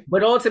 Okay.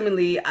 But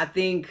ultimately, I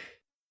think,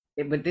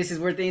 but this is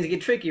where things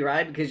get tricky,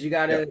 right? Because you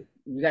got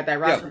that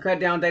roster cut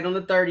down date on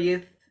the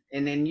 30th,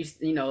 and then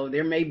you know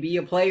there may be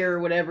a player or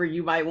whatever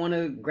you might want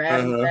to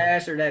grab and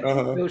cash, or that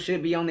still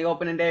should be on the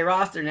opening day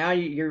roster. Now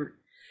you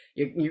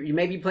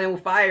may be playing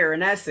with fire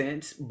in that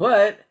sense,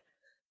 but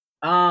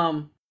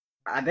they're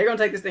going to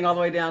take this thing all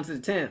the way down to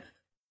the 10th.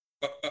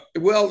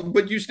 Well,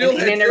 but you still, and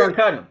then they're going to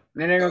cut him.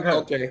 Then they're going to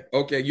cut him.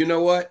 Okay. You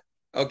know what?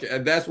 Okay,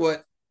 that's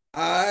what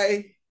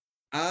I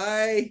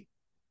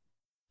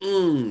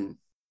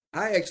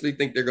actually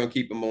think they're going to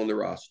keep him on the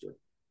roster.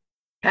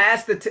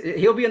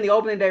 He'll be in the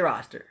opening day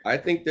roster. I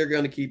think they're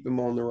going to keep him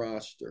on the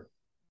roster.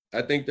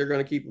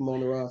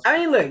 I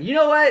mean, look, you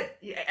know what?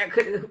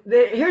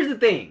 Here's the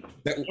thing,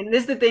 and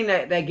this is the thing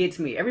that gets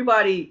me.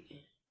 Everybody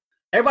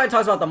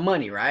talks about the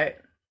money, right?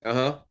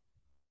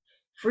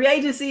 Free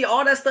agency,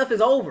 all that stuff is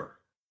over.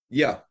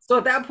 Yeah. So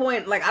at that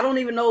point, like, I don't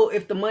even know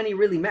if the money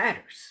really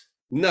matters.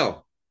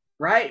 No.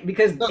 Right?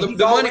 Because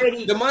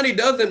the money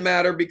doesn't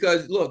matter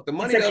because, look, the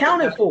money is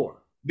accounted for.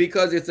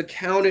 Because it's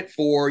accounted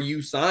for.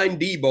 You signed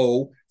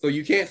Debo, so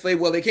you can't say,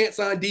 well, they can't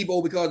sign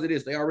Debo because of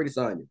this. They already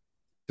signed him.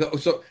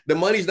 So the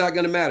money's not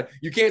going to matter.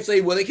 You can't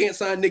say, well, they can't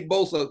sign Nick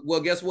Bosa.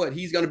 Well, guess what?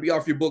 He's going to be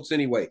off your books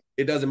anyway.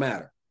 It doesn't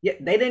matter. Yeah,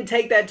 they didn't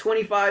take that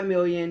 $25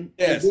 million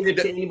and give it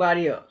to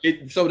anybody else.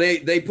 So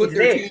they put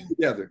their team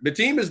together. The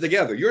team is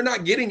together. You're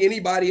not getting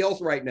anybody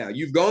else right now.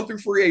 You've gone through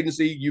free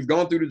agency. You've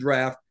gone through the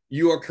draft.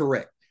 You are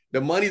correct. The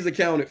money's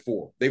accounted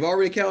for. They've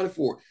already accounted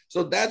for.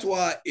 So that's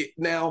why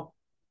now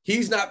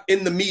he's not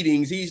in the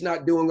meetings. He's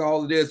not doing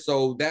all of this.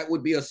 So that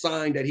would be a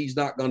sign that he's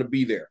not going to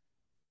be there.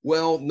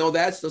 Well, no,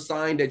 that's the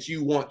sign that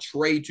you want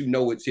Trey to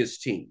know it's his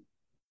team.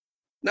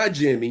 Not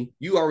Jimmy.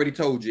 You already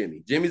told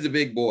Jimmy. Jimmy's a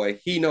big boy.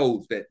 He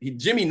knows that.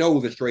 Jimmy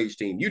knows it's Trey's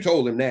team. You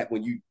told him that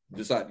when you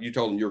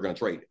told him you were going to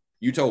trade it.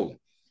 You told him.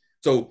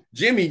 So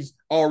Jimmy's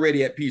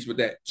already at peace with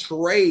that.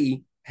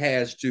 Trey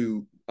has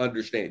to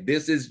understand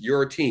this is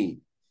your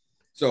team.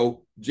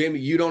 So Jimmy,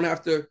 you don't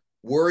have to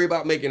worry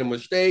about making a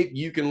mistake.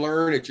 You can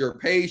learn at your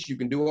pace. You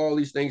can do all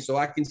these things. So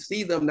I can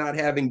see them not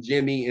having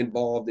Jimmy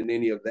involved in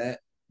any of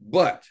that.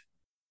 But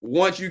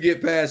once you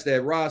get past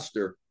that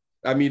roster,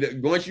 I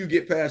mean, once you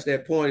get past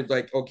that point, it's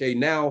like, okay,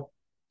 now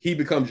he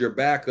becomes your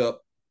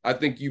backup. I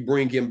think you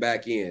bring him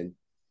back in.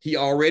 He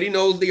already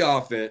knows the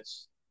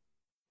offense.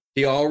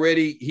 He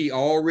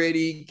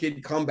already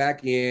can come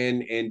back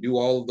in and do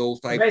all of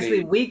those type things.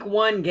 Basically, week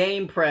one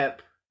game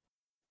prep,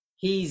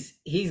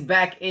 he's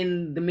back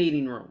in the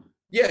meeting room.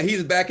 Yeah,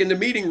 he's back in the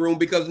meeting room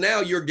because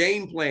now you're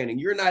game planning.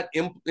 You're not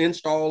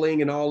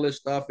installing and all this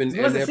stuff. And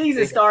Once the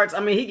season starts, I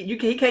mean,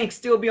 he can't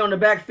still be on the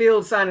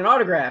backfield signing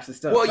autographs and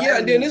stuff. Well, yeah,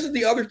 and then this is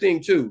the other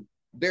thing too.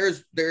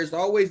 There's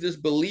always this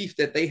belief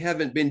that they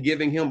haven't been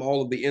giving him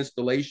all of the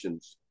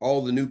installations,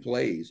 all the new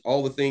plays,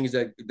 all the things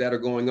that are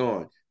going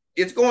on.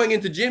 It's going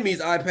into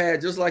Jimmy's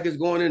iPad just like it's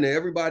going into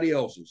everybody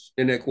else's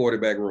in that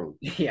quarterback room.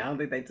 Yeah, I don't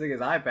think they took his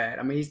iPad.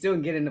 I mean, he's still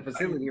getting the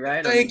facility,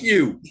 right? Thank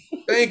you.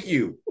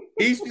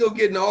 He's still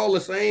getting all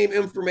the same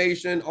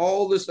information,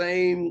 all the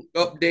same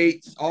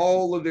updates,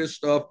 all of this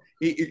stuff.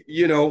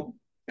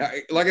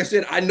 Like I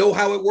said, I know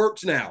how it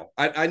works now.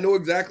 I know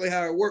exactly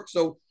how it works.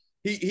 So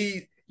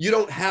you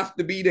don't have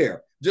to be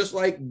there. Just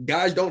like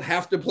guys don't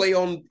have to play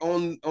on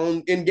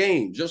in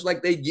games. Just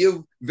like they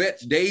give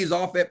vets days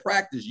off at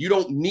practice. You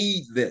don't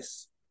need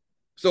this.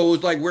 So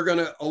it's like we're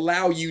gonna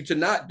allow you to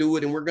not do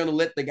it, and we're gonna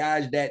let the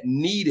guys that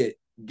need it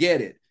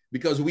get it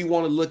because we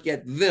want to look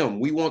at them.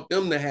 We want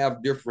them to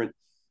have different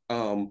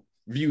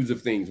views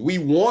of things. We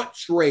want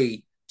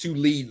Trey to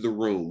lead the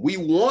room. We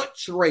want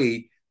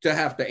Trey to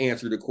have to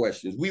answer the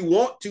questions. We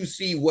want to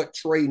see what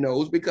Trey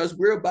knows because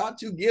we're about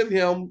to give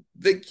him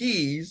the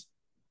keys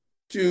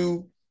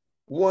to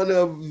one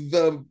of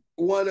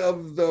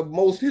the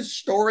most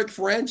historic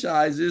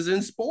franchises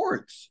in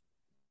sports.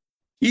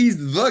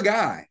 He's the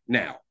guy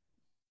now.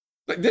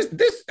 Like this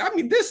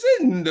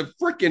isn't the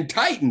freaking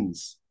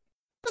Titans.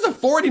 This is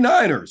the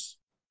 49ers.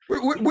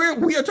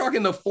 We are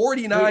talking the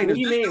 49ers.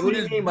 What do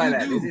you mean by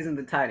that? This isn't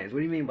the Titans. What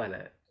do you mean by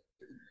that?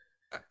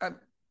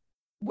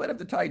 What have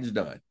the Titans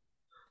done?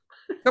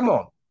 Come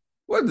on.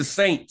 What are the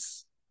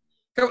Saints?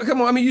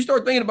 Come on. I mean, you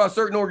start thinking about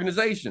certain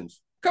organizations.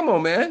 Come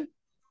on, man.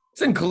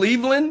 It's in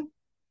Cleveland.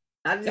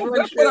 That's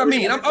what I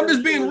mean. I'm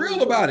just being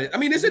real about it. I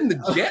mean, it's in the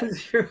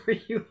Jets.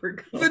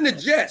 It's in the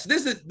Jets.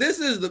 This is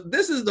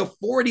the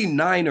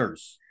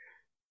 49ers.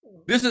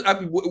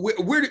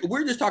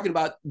 We're just talking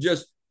about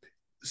just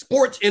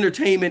sports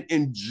entertainment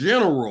in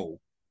general,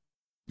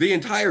 the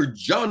entire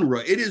genre.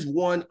 It is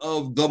one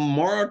of the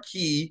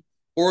marquee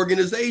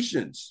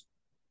organizations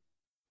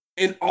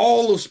in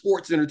all of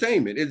sports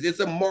entertainment.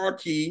 It's a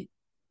marquee.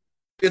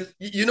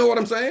 You know what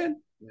I'm saying?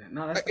 Yeah,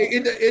 no,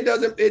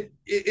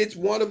 it's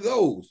one of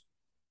those.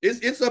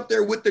 It's up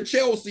there with the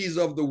Chelseas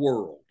of the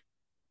world.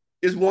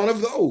 It's one of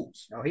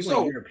those. Oh, he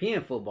went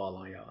European football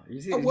on y'all. You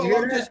see?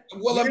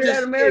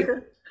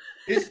 America.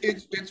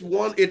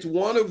 It's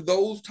one of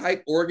those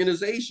type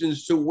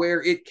organizations to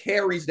where it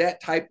carries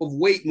that type of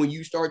weight when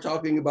you start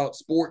talking about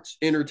sports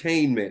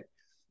entertainment,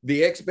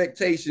 the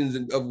expectations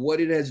of what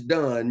it has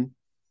done.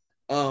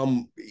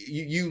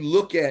 You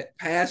look at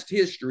past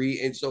history,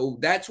 and so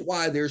that's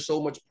why there's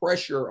so much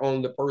pressure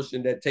on the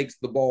person that takes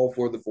the ball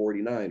for the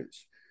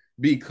 49ers,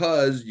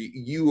 because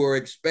you are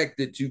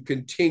expected to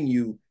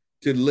continue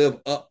to live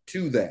up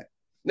to that.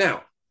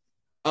 Now,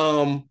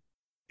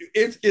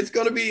 it's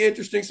going to be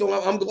interesting. So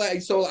I'm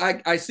glad. So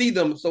I see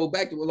them. So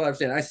back to what I'm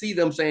saying, I see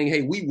them saying,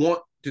 hey, we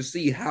want to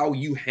see how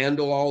you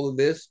handle all of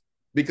this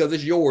because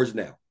it's yours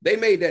now. They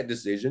made that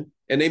decision,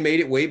 and they made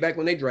it way back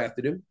when they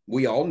drafted him.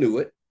 We all knew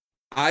it.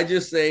 I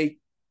just say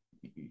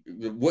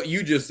what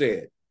you just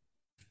said.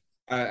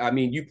 I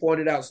mean, you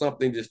pointed out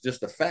something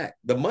just a fact.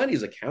 The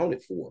money's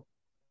accounted for.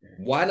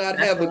 Why not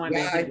have a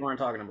guy?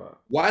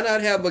 Why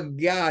not have a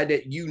guy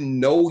that you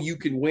know you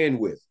can win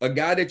with? A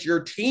guy that your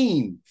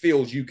team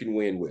feels you can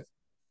win with.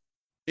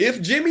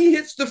 If Jimmy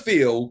hits the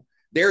field,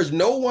 there's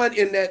no one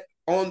in that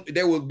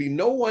there will be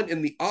no one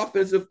in the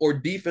offensive or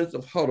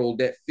defensive huddle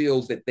that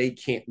feels that they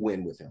can't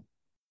win with him.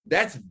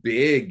 That's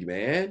big,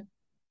 man.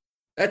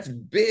 That's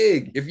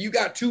big. If you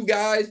got two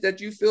guys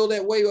that you feel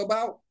that way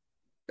about,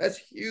 that's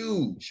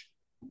huge.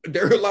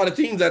 There are a lot of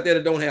teams out there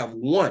that don't have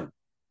one.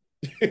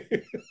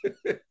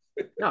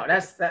 No,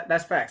 that's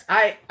facts.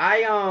 I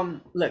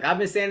look, I've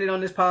been saying it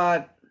on this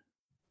pod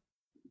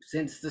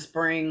since the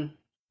spring.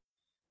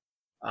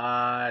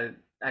 I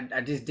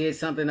just did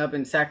something up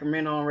in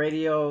Sacramento on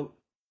radio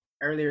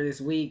earlier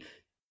this week,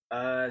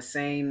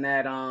 saying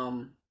that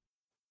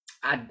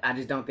I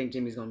just don't think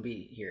Jimmy's gonna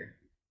be here.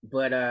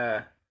 But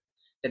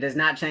that does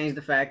not change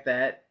the fact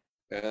that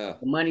the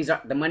money's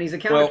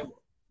accounted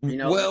for. You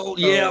know? Well,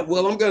 so, yeah.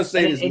 Well, I'm gonna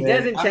say this. It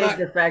doesn't change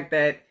the fact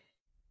that,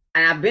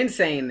 and I've been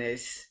saying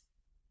this,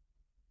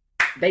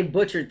 they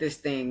butchered this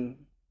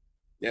thing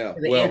to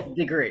the nth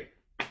degree.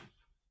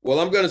 Well,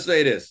 I'm gonna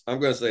say this.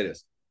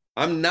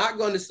 I'm not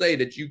going to say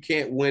that you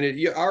can't win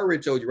it. I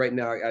already told you right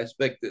now.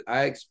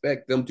 I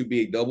expect them to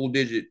be a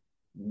double-digit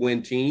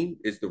win team.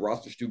 It's the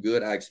roster's too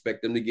good. I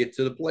expect them to get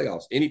to the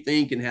playoffs.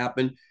 Anything can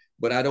happen,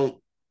 but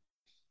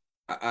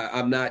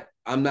I'm not.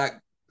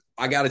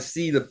 I got to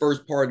see the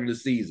first part of the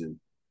season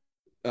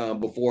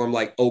before I'm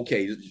like,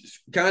 okay.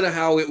 Kind of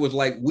how it was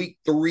like week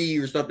 3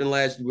 or something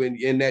last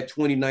in that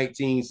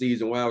 2019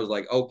 season, where I was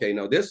like, okay,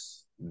 no,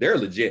 this they're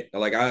legit.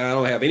 Like I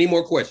don't have any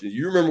more questions.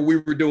 You remember we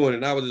were doing it,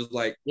 and I was just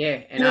like,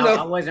 yeah, and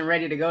I wasn't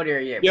ready to go there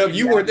yet. Yeah,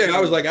 you weren't there. I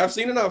was like, I've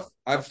seen enough.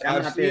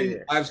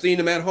 Okay, I've seen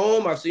them at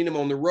home. I've seen them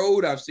on the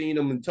road. I've seen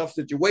them in tough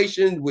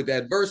situations with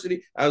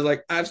adversity. I was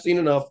like, I've seen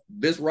enough.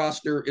 This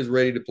roster is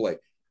ready to play.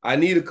 I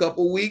need a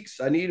couple weeks.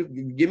 Give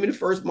me the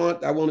first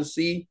month. I want to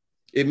see.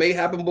 It may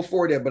happen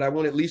before that, but I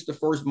want at least the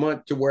first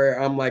month to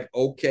where I'm like,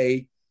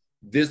 okay,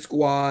 this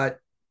squad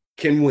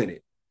can win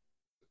it.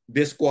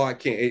 This squad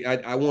can't.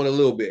 I want a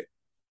little bit.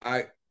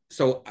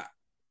 So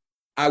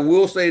I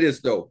will say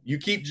this though. You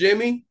keep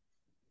Jimmy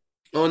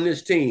on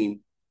this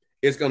team,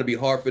 it's going to be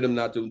hard for them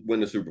not to win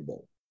the Super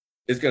Bowl.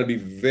 It's going to be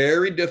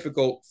very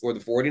difficult for the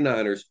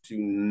 49ers to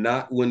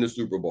not win the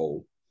Super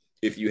Bowl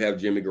if you have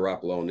Jimmy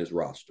Garoppolo on this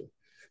roster,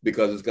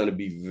 because it's going to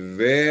be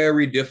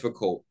very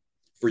difficult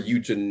for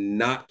you to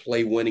not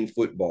play winning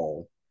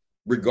football,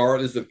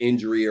 regardless of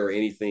injury or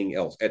anything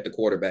else at the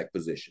quarterback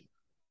position.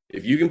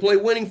 If you can play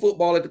winning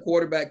football at the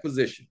quarterback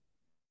position,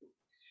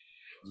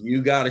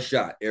 you got a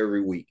shot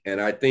every week.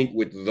 And I think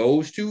with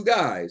those two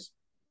guys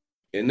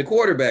in the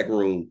quarterback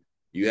room,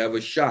 you have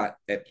a shot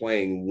at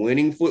playing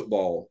winning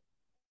football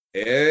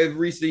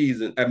every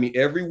season. I mean,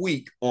 every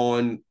week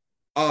on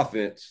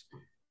offense.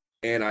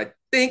 And I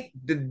think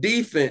the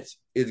defense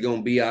is going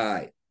to be all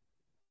right.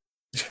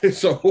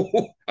 So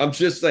I'm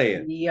just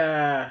saying.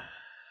 Yeah.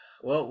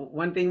 Well,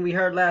 one thing we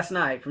heard last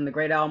night from the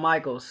great Al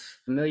Michaels,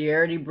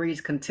 familiarity breeds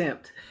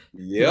contempt.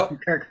 Yep.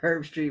 Kirk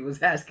Herbstreit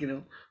was asking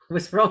him,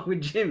 what's wrong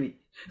with Jimmy?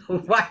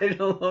 Why they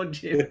don't want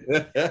Jimmy?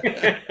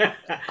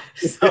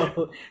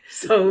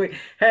 so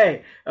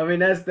hey, I mean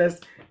that's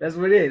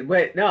what it is.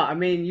 But no, I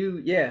mean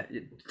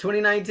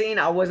 2019,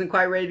 I wasn't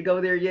quite ready to go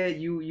there yet.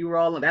 You were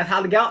all that's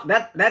how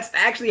that's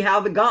actually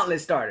how the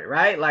gauntlet started,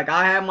 right? Like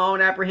I had my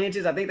own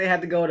apprehensions. I think they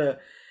had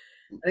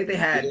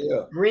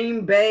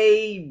Green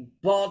Bay,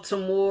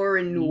 Baltimore,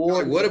 and New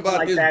Orleans. What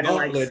about this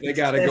gauntlet they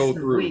got to go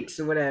through? Weeks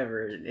or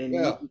whatever.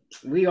 And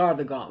we are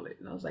the gauntlet.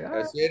 And I was like, all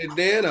right. I said it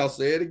then, I'll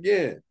say it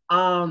again.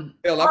 All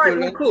right,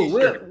 well, cool.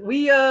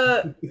 We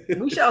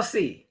shall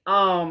see.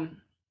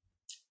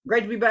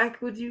 Great to be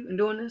back with you and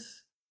doing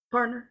this,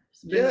 partner.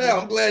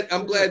 Yeah,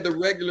 I'm glad the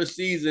regular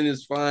season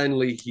is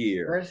finally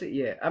here.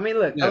 Yeah, I mean,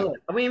 look,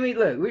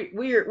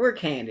 we're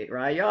candid,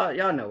 right?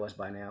 Y'all know us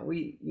by now.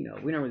 We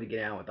don't really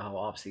get out with the whole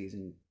off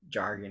season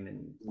jargon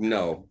and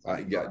no.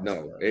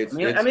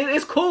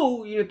 It's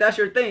cool if that's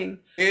your thing.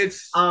 We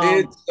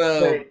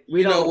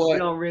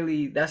don't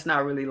really. That's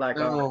not really like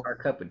our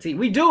cup of tea.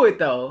 We do it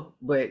though,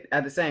 but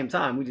at the same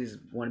time, we just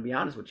want to be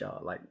honest with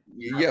y'all. Like,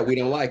 we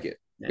don't like it.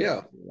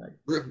 Yeah.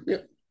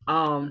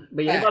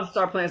 But yeah, they're about to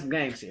start playing some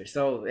games here.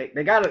 So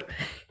they gotta.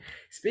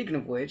 Speaking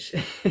of which,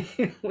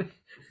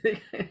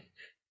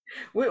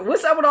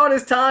 what's up with all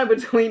this time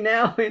between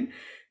now and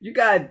you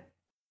got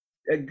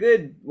a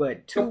good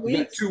 2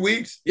 weeks? 2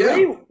 weeks,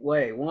 yeah.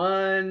 Wait,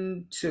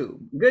 1, 2.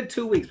 Good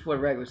 2 weeks before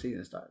the regular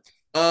season starts.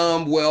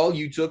 Well,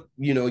 you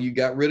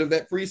got rid of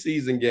that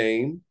preseason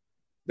game.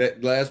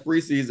 That last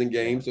preseason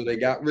game, so they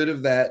got rid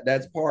of that.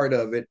 That's part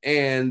of it.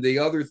 And the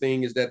other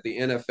thing is that the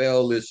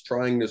NFL is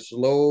trying to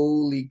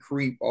slowly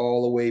creep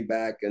all the way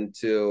back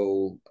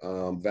until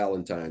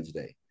Valentine's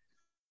Day.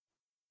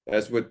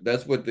 That's what the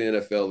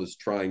NFL is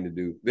trying to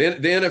do. The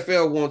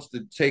NFL wants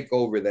to take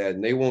over that,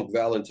 and they want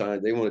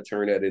Valentine's. They want to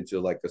turn that into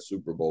like a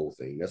Super Bowl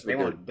thing. That's what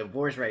they want.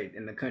 Divorce rate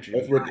in the country.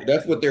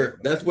 That's what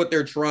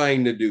they're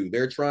trying to do.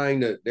 They're trying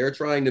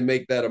to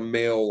make that a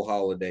male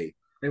holiday.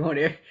 They want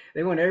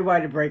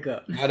everybody to break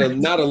up.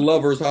 Not a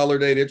lover's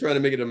holiday. They're trying to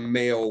make it a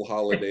male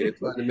holiday. They're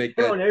trying to make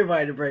that. They want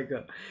everybody to break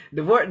up.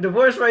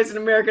 Divorce rates in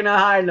America not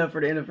high enough for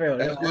the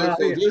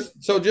NFL.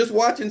 So just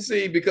watch and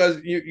see,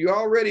 because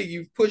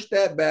you've pushed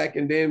that back,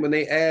 and then when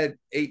they add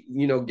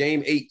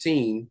game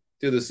 18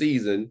 to the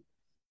season,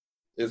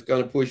 it's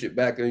going to push it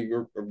back, and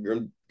you're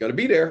going to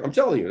be there. I'm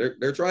telling you,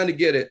 they're trying to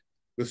get it.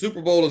 The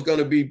Super Bowl is going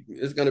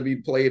to be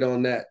played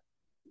on that,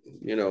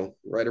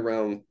 right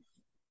around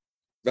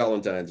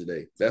Valentine's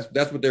Day.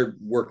 That's what they're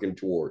working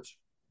towards.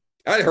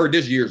 I heard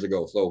this years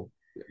ago, so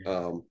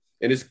and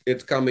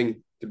it's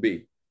coming to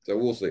be. So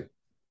we'll see.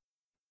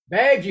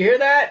 Babe, you hear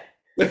that?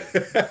 They're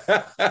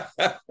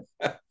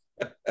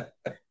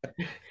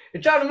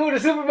trying to move the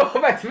Super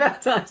Bowl back to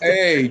Valentine's Day.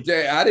 Hey,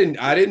 Jay, I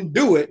didn't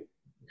do it.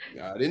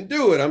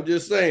 I'm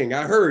just saying,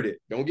 I heard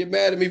it. Don't get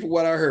mad at me for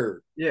what I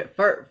heard. Yeah,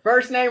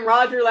 first name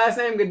Roger, last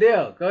name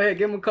Goodell. Go ahead,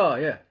 give him a call.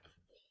 Yeah.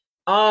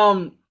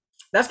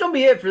 That's going to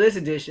be it for this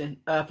edition.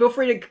 Feel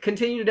free to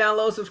continue to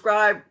download,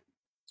 subscribe,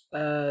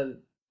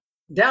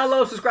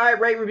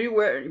 rate, review.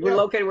 We're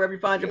located wherever you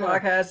find your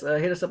podcasts.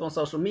 Hit us up on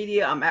social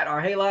media. I'm at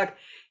 @RHaylock.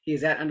 He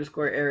is at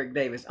 _Eric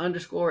Davis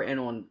 _ And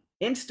on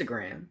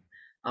Instagram,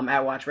 I'm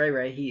at Watch Ray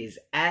Ray. He is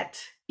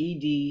at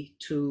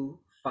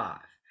ED25.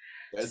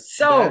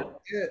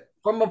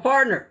 From a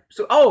partner.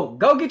 So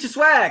go get your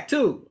swag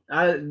too.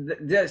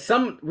 We've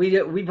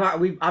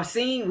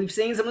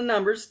seen some of the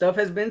numbers. Stuff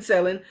has been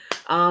selling.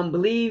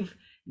 Believe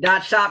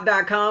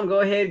Shop.com. Go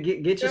ahead,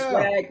 get your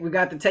swag. We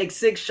got the Take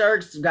 6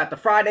 shirts. We got the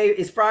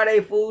Friday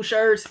Fool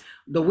shirts.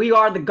 The We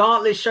Are the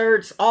Gauntlet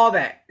shirts. All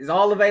that is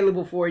all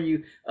available for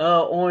you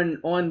on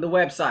the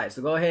website.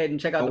 So go ahead and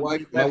check out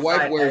my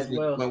wife wears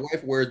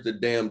the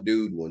damn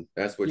dude one.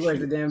 That's what she wears.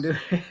 The damn dude.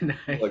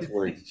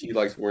 Nice. She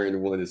likes wearing the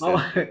one that says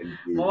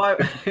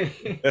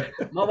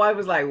my wife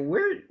was like,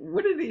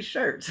 what are these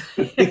shirts?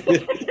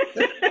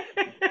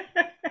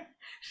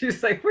 She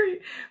was like,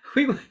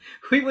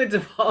 we went to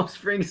Palm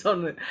Springs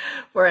for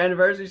our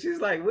anniversary. She's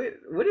like,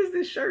 what is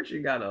this shirt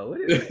you got on?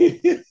 What is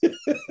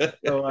it?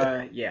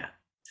 So yeah.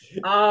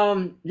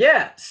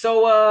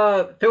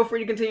 So feel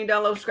free to continue to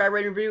download, subscribe,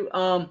 rate, and review.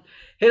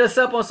 Hit us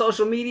up on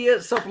social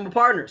media. So from a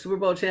partner, Super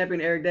Bowl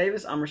champion Eric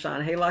Davis, I'm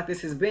Rashawn Haylock.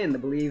 This has been the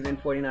Believe in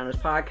 49ers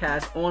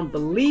podcast on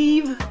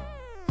Believe.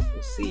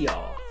 We'll see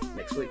y'all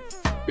next week.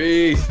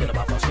 Peace.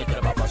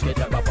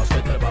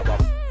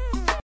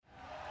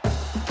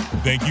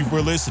 Thank you for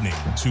listening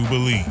to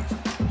Believe.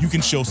 You can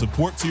show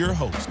support to your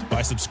host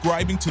by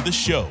subscribing to the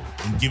show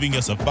and giving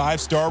us a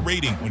 5-star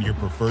rating on your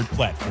preferred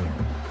platform.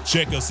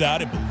 Check us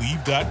out at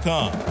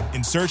Believe.com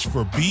and search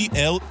for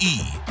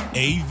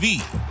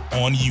BLEAV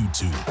on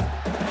YouTube.